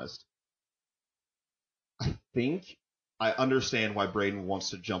 120% honest, I think I understand why Braden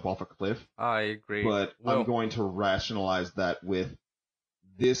wants to jump off a cliff, I agree. but I'm going to rationalize that with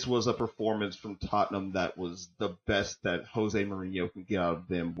this was a performance from Tottenham that was the best that Jose Mourinho can get out of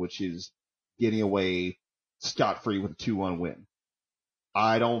them, which is getting away scot-free with a 2-1 win.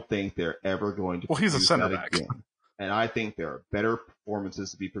 I don't think they're ever going to he's a produce center that back. again. And I think there are better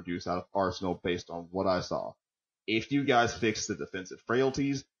performances to be produced out of Arsenal based on what I saw. If you guys fix the defensive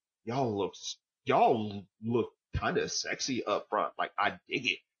frailties, y'all look kind of sexy up front. Like, I dig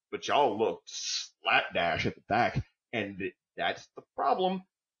it, but y'all look slapdash at the back, and that's the problem.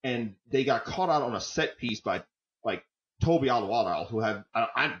 And they got caught out on a set piece by, like, Toby Alderweireld, who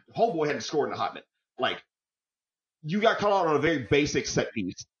homeboy hadn't scored in a hot minute. Like, you got caught out on a very basic set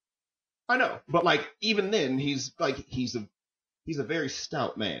piece. I know, but like, even then, he's a very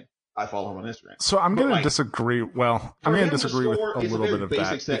stout man. I follow him on Instagram. So I'm going to disagree. Well, I'm going to disagree with a little bit of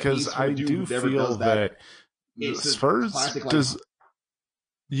that because I do feel that Spurs does.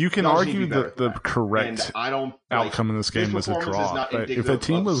 You can argue that the correct outcome in this game was a draw, but if a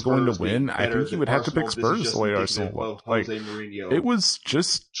team was going to win, I think you would have to pick Spurs the way Arsenal looked. Like, it was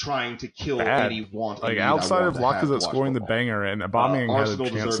just trying to kill bad. any want. Like, outside of Lacazette scoring the banger and Aubameyang had a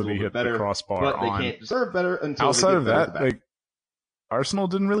chance to be hit the crossbar but on. They can't deserve better until outside they of get that, back. like, Arsenal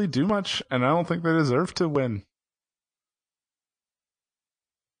didn't really do much, and I don't think they deserved to win.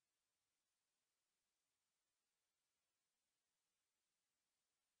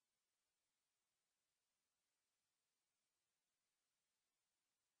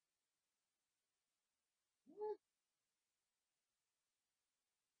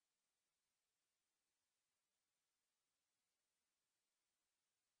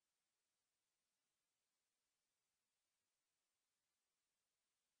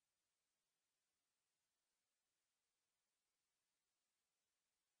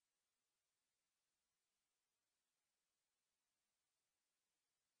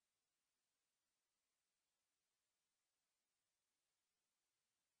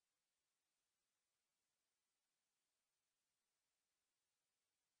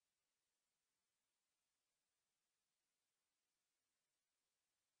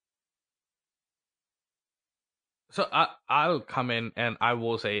 So I'll come in and I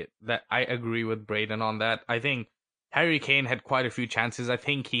will say that I agree with Braden on that. I think Harry Kane had quite a few chances. I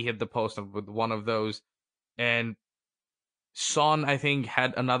think he hit the post with one of those. And Son, I think,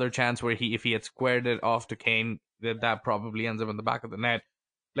 had another chance where if he had squared it off to Kane, that probably ends up in the back of the net.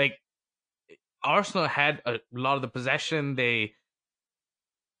 Like, Arsenal had a lot of the possession. They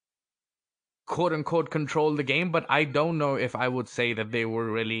quote unquote controlled the game, but I don't know if I would say that they were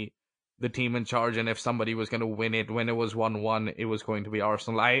really the team in charge, and if somebody was going to win it when it was 1-1, it was going to be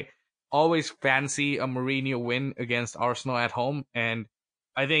Arsenal. I always fancy a Mourinho win against Arsenal at home, and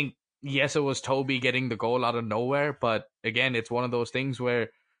I think, yes, it was Toby getting the goal out of nowhere, but again, it's one of those things where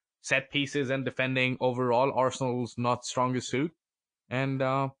set pieces and defending overall, Arsenal's not strongest suit, and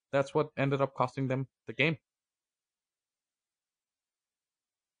that's what ended up costing them the game.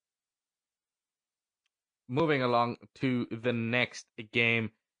 Moving along to the next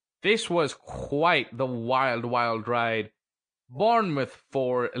game. This was quite the wild, wild ride. Bournemouth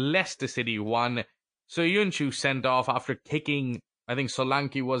 4, Leicester City 1. Soyuncu sent off after kicking, I think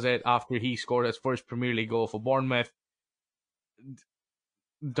Solanke was it, after he scored his first Premier League goal for Bournemouth.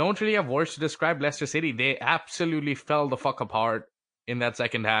 Don't really have words to describe Leicester City. They absolutely fell the fuck apart in that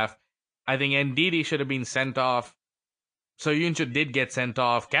second half. I think Ndidi should have been sent off. Soyuncu did get sent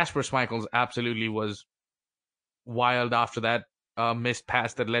off. Kasper Schmeichel absolutely was wild after that missed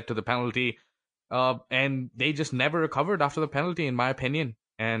pass that led to the penalty. And they just never recovered after the penalty, in my opinion.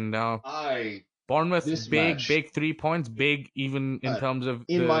 And Bournemouth, big 3 points, big even in terms of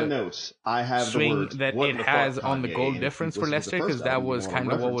in my notes. I have swing the words, that it has on the goal difference for Leicester, because that was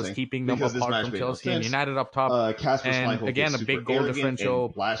kind of what was keeping them apart from Chelsea and United up top. And again, a big goal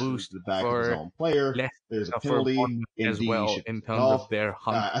differential boost for Leicester, for Bournemouth as well in terms of their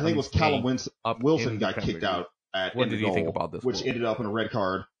hunt. I think it was Callum Wilson got kicked out. What did you think about this? Which ended up in a red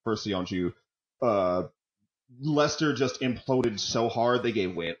card for Soyuncu. Leicester just imploded so hard. They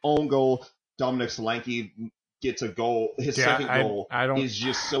gave away an own goal. Dominic Solanke gets a goal. His Yeah, second goal I don't is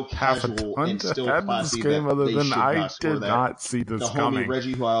just so have a casual ton and to still add to this classy game that other they than should I not score did that. not see The this homie coming.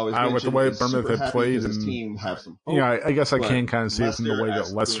 Reggie, who I always mention, With the way is Bournemouth super had happy played, because his and team have some hope. you know, I guess I But can kind of see it from the Leicester, way that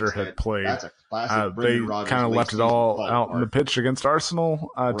as Leicester Sapoon had said, played. that's a classic They Brendan Rodgers kind of late left it season all fall out on the apart. pitch against Arsenal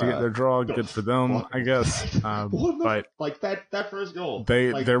to get their draw. The Good for them, fuck? I guess. But But that first goal,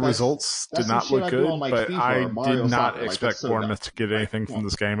 their results did some not shit look I do good. on like But FIFA I or did Mario not Soccer. Like, that's expect so Bournemouth dumb. to get anything from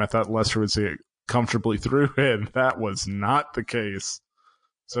this game. I thought Leicester would see it comfortably through, and that was not the case.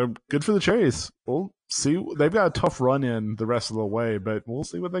 So good for the Cherries. We'll see. They've got a tough run in the rest of the way, but we'll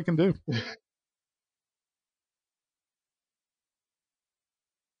see what they can do.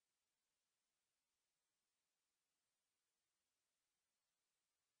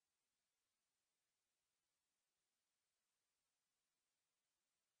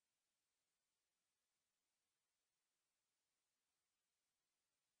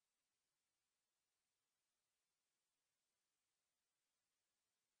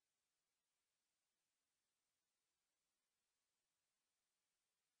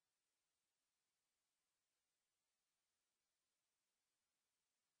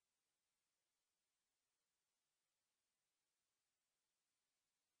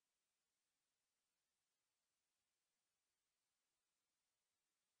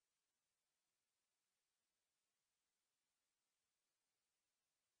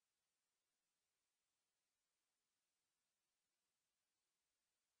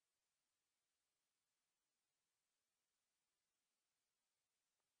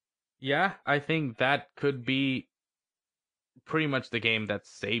 Yeah, I think that could be pretty much the game that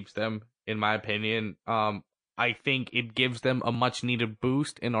saves them, in my opinion. I think it gives them a much needed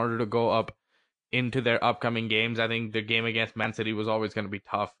boost in order to go up into their upcoming games. I think the game against Man City was always going to be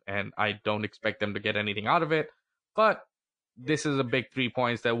tough, and I don't expect them to get anything out of it. But this is a big 3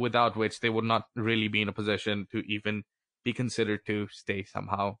 points that without which they would not really be in a position to even be considered to stay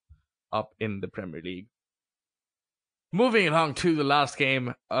somehow up in the Premier League. Moving along to the last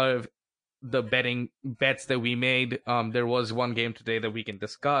game of the betting bets that we made. There was one game today that we can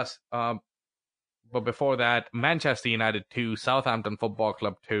discuss. But before that, Manchester United 2, Southampton Football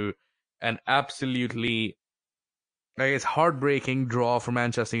Club 2, an absolutely, I guess, heartbreaking draw for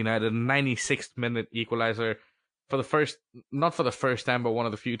Manchester United. 96th minute equalizer. Not for the first time, but one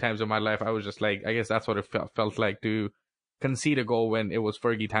of the few times in my life, I was just like, I guess that's what it felt like to concede a goal when it was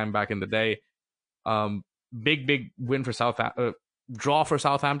Fergie time back in the day. Big win for draw for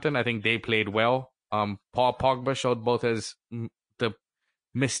Southampton. I think they played well. Paul Pogba showed both the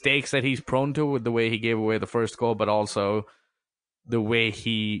mistakes that he's prone to with the way he gave away the first goal, but also the way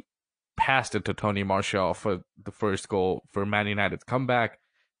he passed it to Tony Martial for the first goal for Man United's comeback.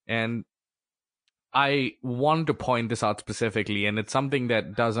 And I want to point this out specifically, and it's something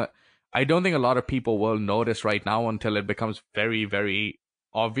that I don't think a lot of people will notice right now until it becomes very, very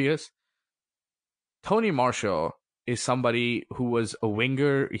obvious. Tony Martial is somebody who was a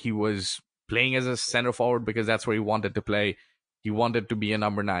winger. He was playing as a center forward because that's where he wanted to play. He wanted to be a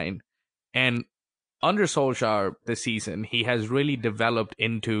number 9. And under Solskjaer this season, he has really developed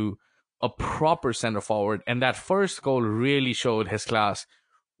into a proper center forward. And that first goal really showed his class,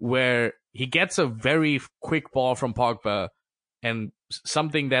 where he gets a very quick ball from Pogba, and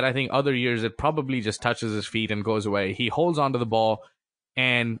something that I think other years it probably just touches his feet and goes away. He holds onto the ball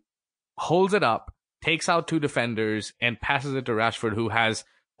and holds it up, takes out 2 defenders, and passes it to Rashford, who has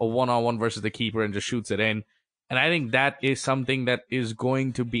a one-on-one versus the keeper and just shoots it in. And I think that is something that is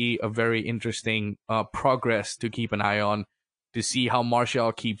going to be a very interesting progress to keep an eye on, to see how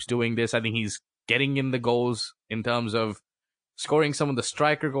Martial keeps doing this. I think he's getting in the goals in terms of scoring some of the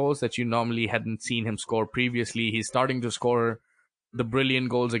striker goals that you normally hadn't seen him score previously. He's starting to score the brilliant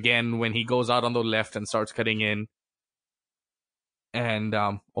goals again when he goes out on the left and starts cutting in. And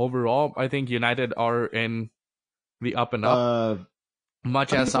overall, I think United are in the up and up.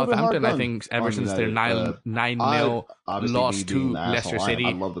 Much as Southampton, I think ever since their 9-0 loss to Leicester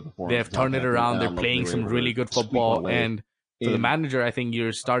City, they have turned it around. They're playing some really good football. And for the manager, I think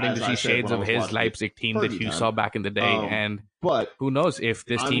you're starting to see shades of his Leipzig team that you saw back in the day. And who knows if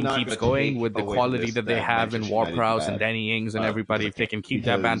this team keeps going with the quality that they have in Ward-Prowse and Danny Ings and everybody, if they can keep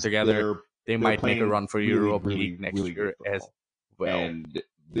that band together, they might make a run for Europa League next year as well. And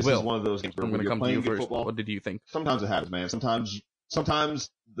this is one of those games where I'm going to come to you first. Football, what did you think? Sometimes it happens, man. Sometimes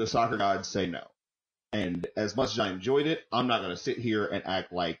the soccer gods say no. And as much as I enjoyed it, I'm not going to sit here and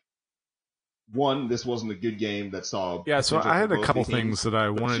act like one, this wasn't a good game that saw. Yeah, so potential I for had a both couple these teams, things that I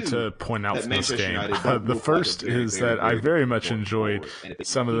but wanted two, to point out that from this Manchester game. United don't The look first like a very, is very, that I very very good much going enjoyed forward. And if they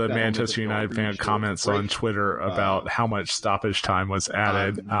some of keep the that momentum Manchester going United through fan each comments on break, Twitter about how much stoppage time was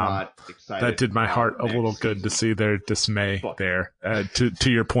added. I'm not excited. That did my heart about a little next good to season. see their dismay Fuck. there.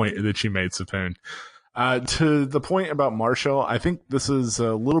 To your point that you made, Sapoon. To the point about Marshall, I think this is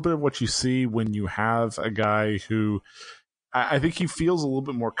a little bit of what you see when you have a guy who I think he feels a little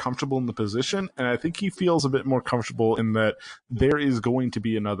bit more comfortable in the position, and I think he feels a bit more comfortable in that there is going to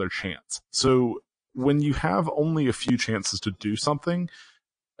be another chance. So when you have only a few chances to do something,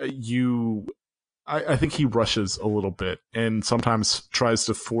 I think he rushes a little bit and sometimes tries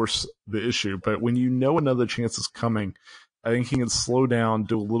to force the issue. But when you know another chance is coming, I think he can slow down,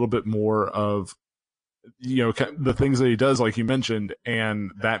 do a little bit more of the things that he does, like you mentioned,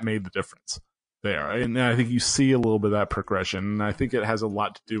 and that made the difference there. And I think you see a little bit of that progression, and I think it has a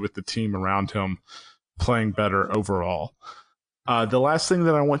lot to do with the team around him playing better overall. The last thing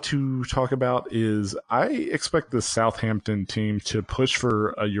that I want to talk about is I expect the Southampton team to push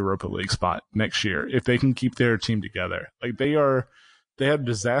for a Europa League spot next year if they can keep their team together. Like they had a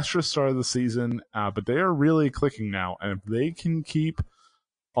disastrous start of the season, but they are really clicking now, and if they can keep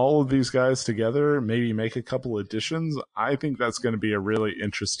all of these guys together, maybe make a couple additions, I think that's going to be a really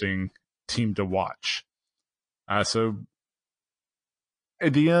interesting team to watch. So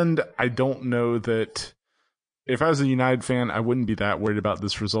at the end, I don't know that if I was a United fan, I wouldn't be that worried about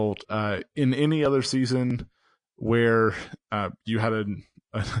this result. In any other season where you had a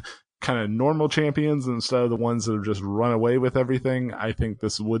kind of normal champions instead of the ones that have just run away with everything, I think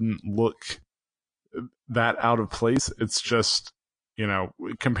this wouldn't look that out of place. It's just,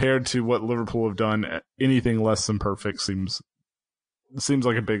 compared to what Liverpool have done, anything less than perfect seems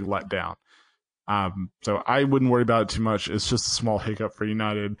like a big letdown. So I wouldn't worry about it too much. It's just a small hiccup for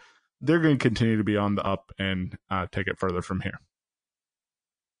United. They're going to continue to be on the up and take it further from here.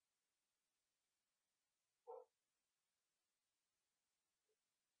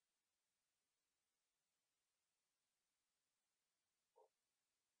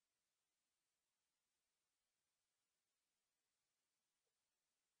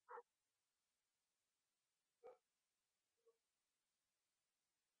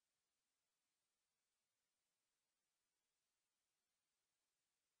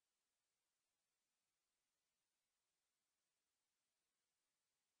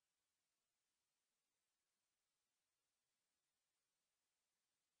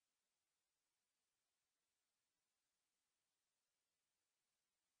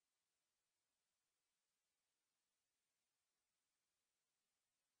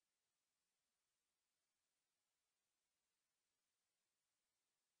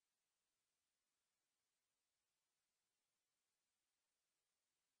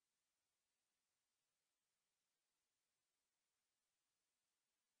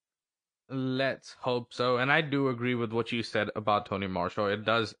 Let's hope so. And I do agree with what you said about Tony Marshall. It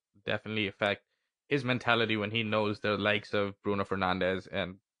does definitely affect his mentality when he knows the likes of Bruno Fernandes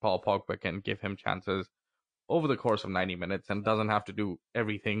and Paul Pogba can give him chances over the course of 90 minutes and doesn't have to do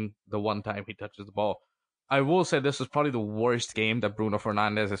everything the one time he touches the ball. I will say this is probably the worst game that Bruno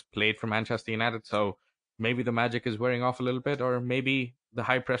Fernandes has played for Manchester United. So maybe the magic is wearing off a little bit, or maybe the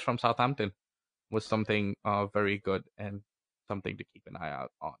high press from Southampton was something very good and something to keep an eye out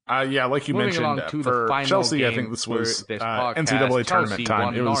on. Yeah, like you Moving mentioned, along to the for final Chelsea, I game think this for was this NCAA podcast, tournament Chelsea time.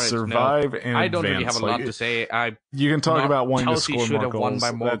 won It was Norwich survive and I don't really advance. have a lot to say. You can talk about wanting Chelsea to score should more have goals. won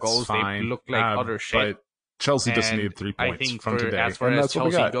by more That's goals. fine. They look like utter shit. But Chelsea just And needed 3 I points think from today, as far and as that's what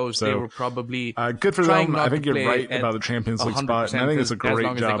we Chelsea got. goes, So, they were probably good for trying them. not I think to you're play right about the Champions League 100% spot, and I think it's a as great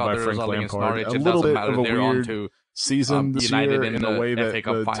long as they job got by the Frank result against Lampard. Norwich, A it little doesn't bit matter. of a They're on weird to season this United year in in a way the that FA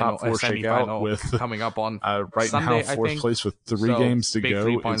Cup the final, top four shake out with coming up on right Sunday, now I fourth think. place with 3 So, games to big go.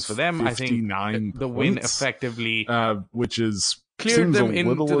 3 points is for them. I think 59 the win points, effectively which is cleared seems them a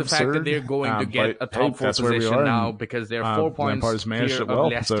little into the absurd, fact that they're going to get but a top 4 that's where we position are, now and because they're 4 points Lampard's managed clear it well,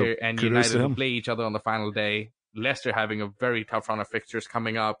 of Leicester so and kudos to United, who him. play each other on the final day. Leicester having a very tough run of fixtures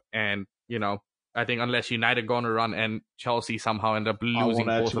coming up, and I think unless United go on a run and Chelsea somehow end up losing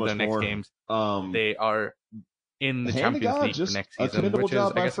both of their next games, they are in the hand to Champions God, League for just next a season, commendable which is,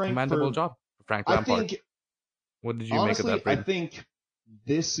 job I by guess, a Frank commendable for- job for Frank I Lampard. think, What did you honestly, make of that, I Braden? think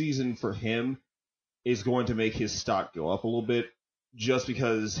this season for him is going to make his stock go up a little bit, just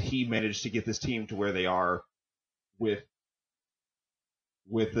because he managed to get this team to where they are with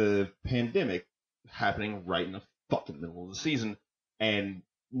the pandemic happening right in the fucking middle of the season. And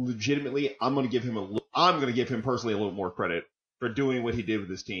legitimately, I'm going to give him personally a little more credit for doing what he did with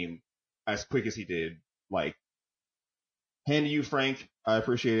this team as quick as he did. Like, hand to you, Frank. I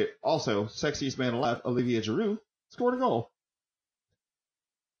appreciate it. Also, sexiest man alive, Olivier Giroud, scored a goal.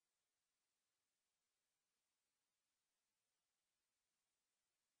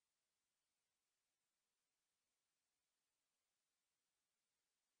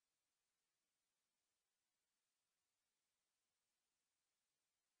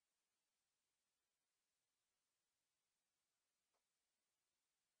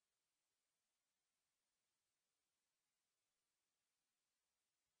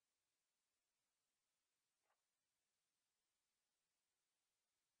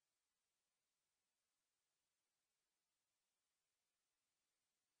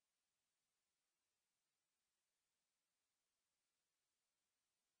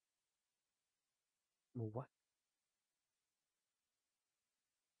 What?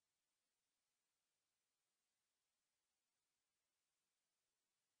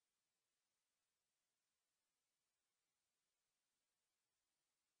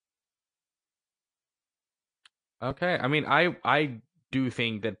 Okay, I mean, I do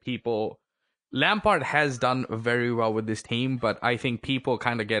think that people Lampard has done very well with this team, but I think people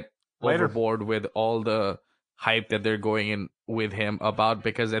kind of get Later. overboard with all the hype that they're going in with him about,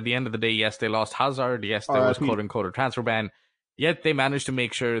 because at the end of the day, yes, they lost Hazard, yes, there was RIP. quote unquote a transfer ban, yet they managed to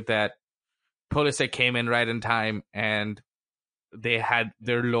make sure that Pulisic came in right in time, and they had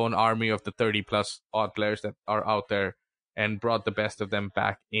their lone army of the 30 plus odd players that are out there, and brought the best of them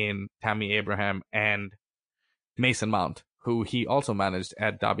back in Tammy Abraham and Mason Mount, who he also managed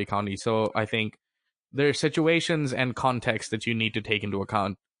at Derby County. So I think there are situations and context that you need to take into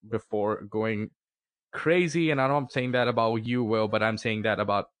account before going crazy. And I'm not saying that about you, Will, but I'm saying that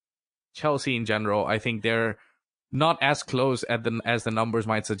about Chelsea in general. I think they're not as close as the numbers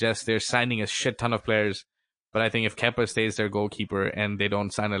might suggest. They're signing a shit ton of players, but I think if Kepa stays their goalkeeper and they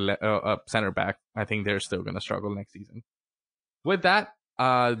don't sign a center back, I think they're still going to struggle next season. With that,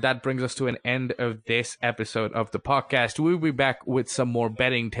 that brings us to an end of this episode of the podcast. We'll be back with some more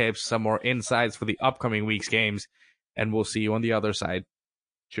betting tips, some more insights for the upcoming week's games, and we'll see you on the other side.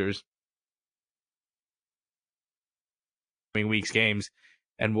 Cheers. Week's games,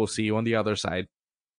 and we'll see you on the other side.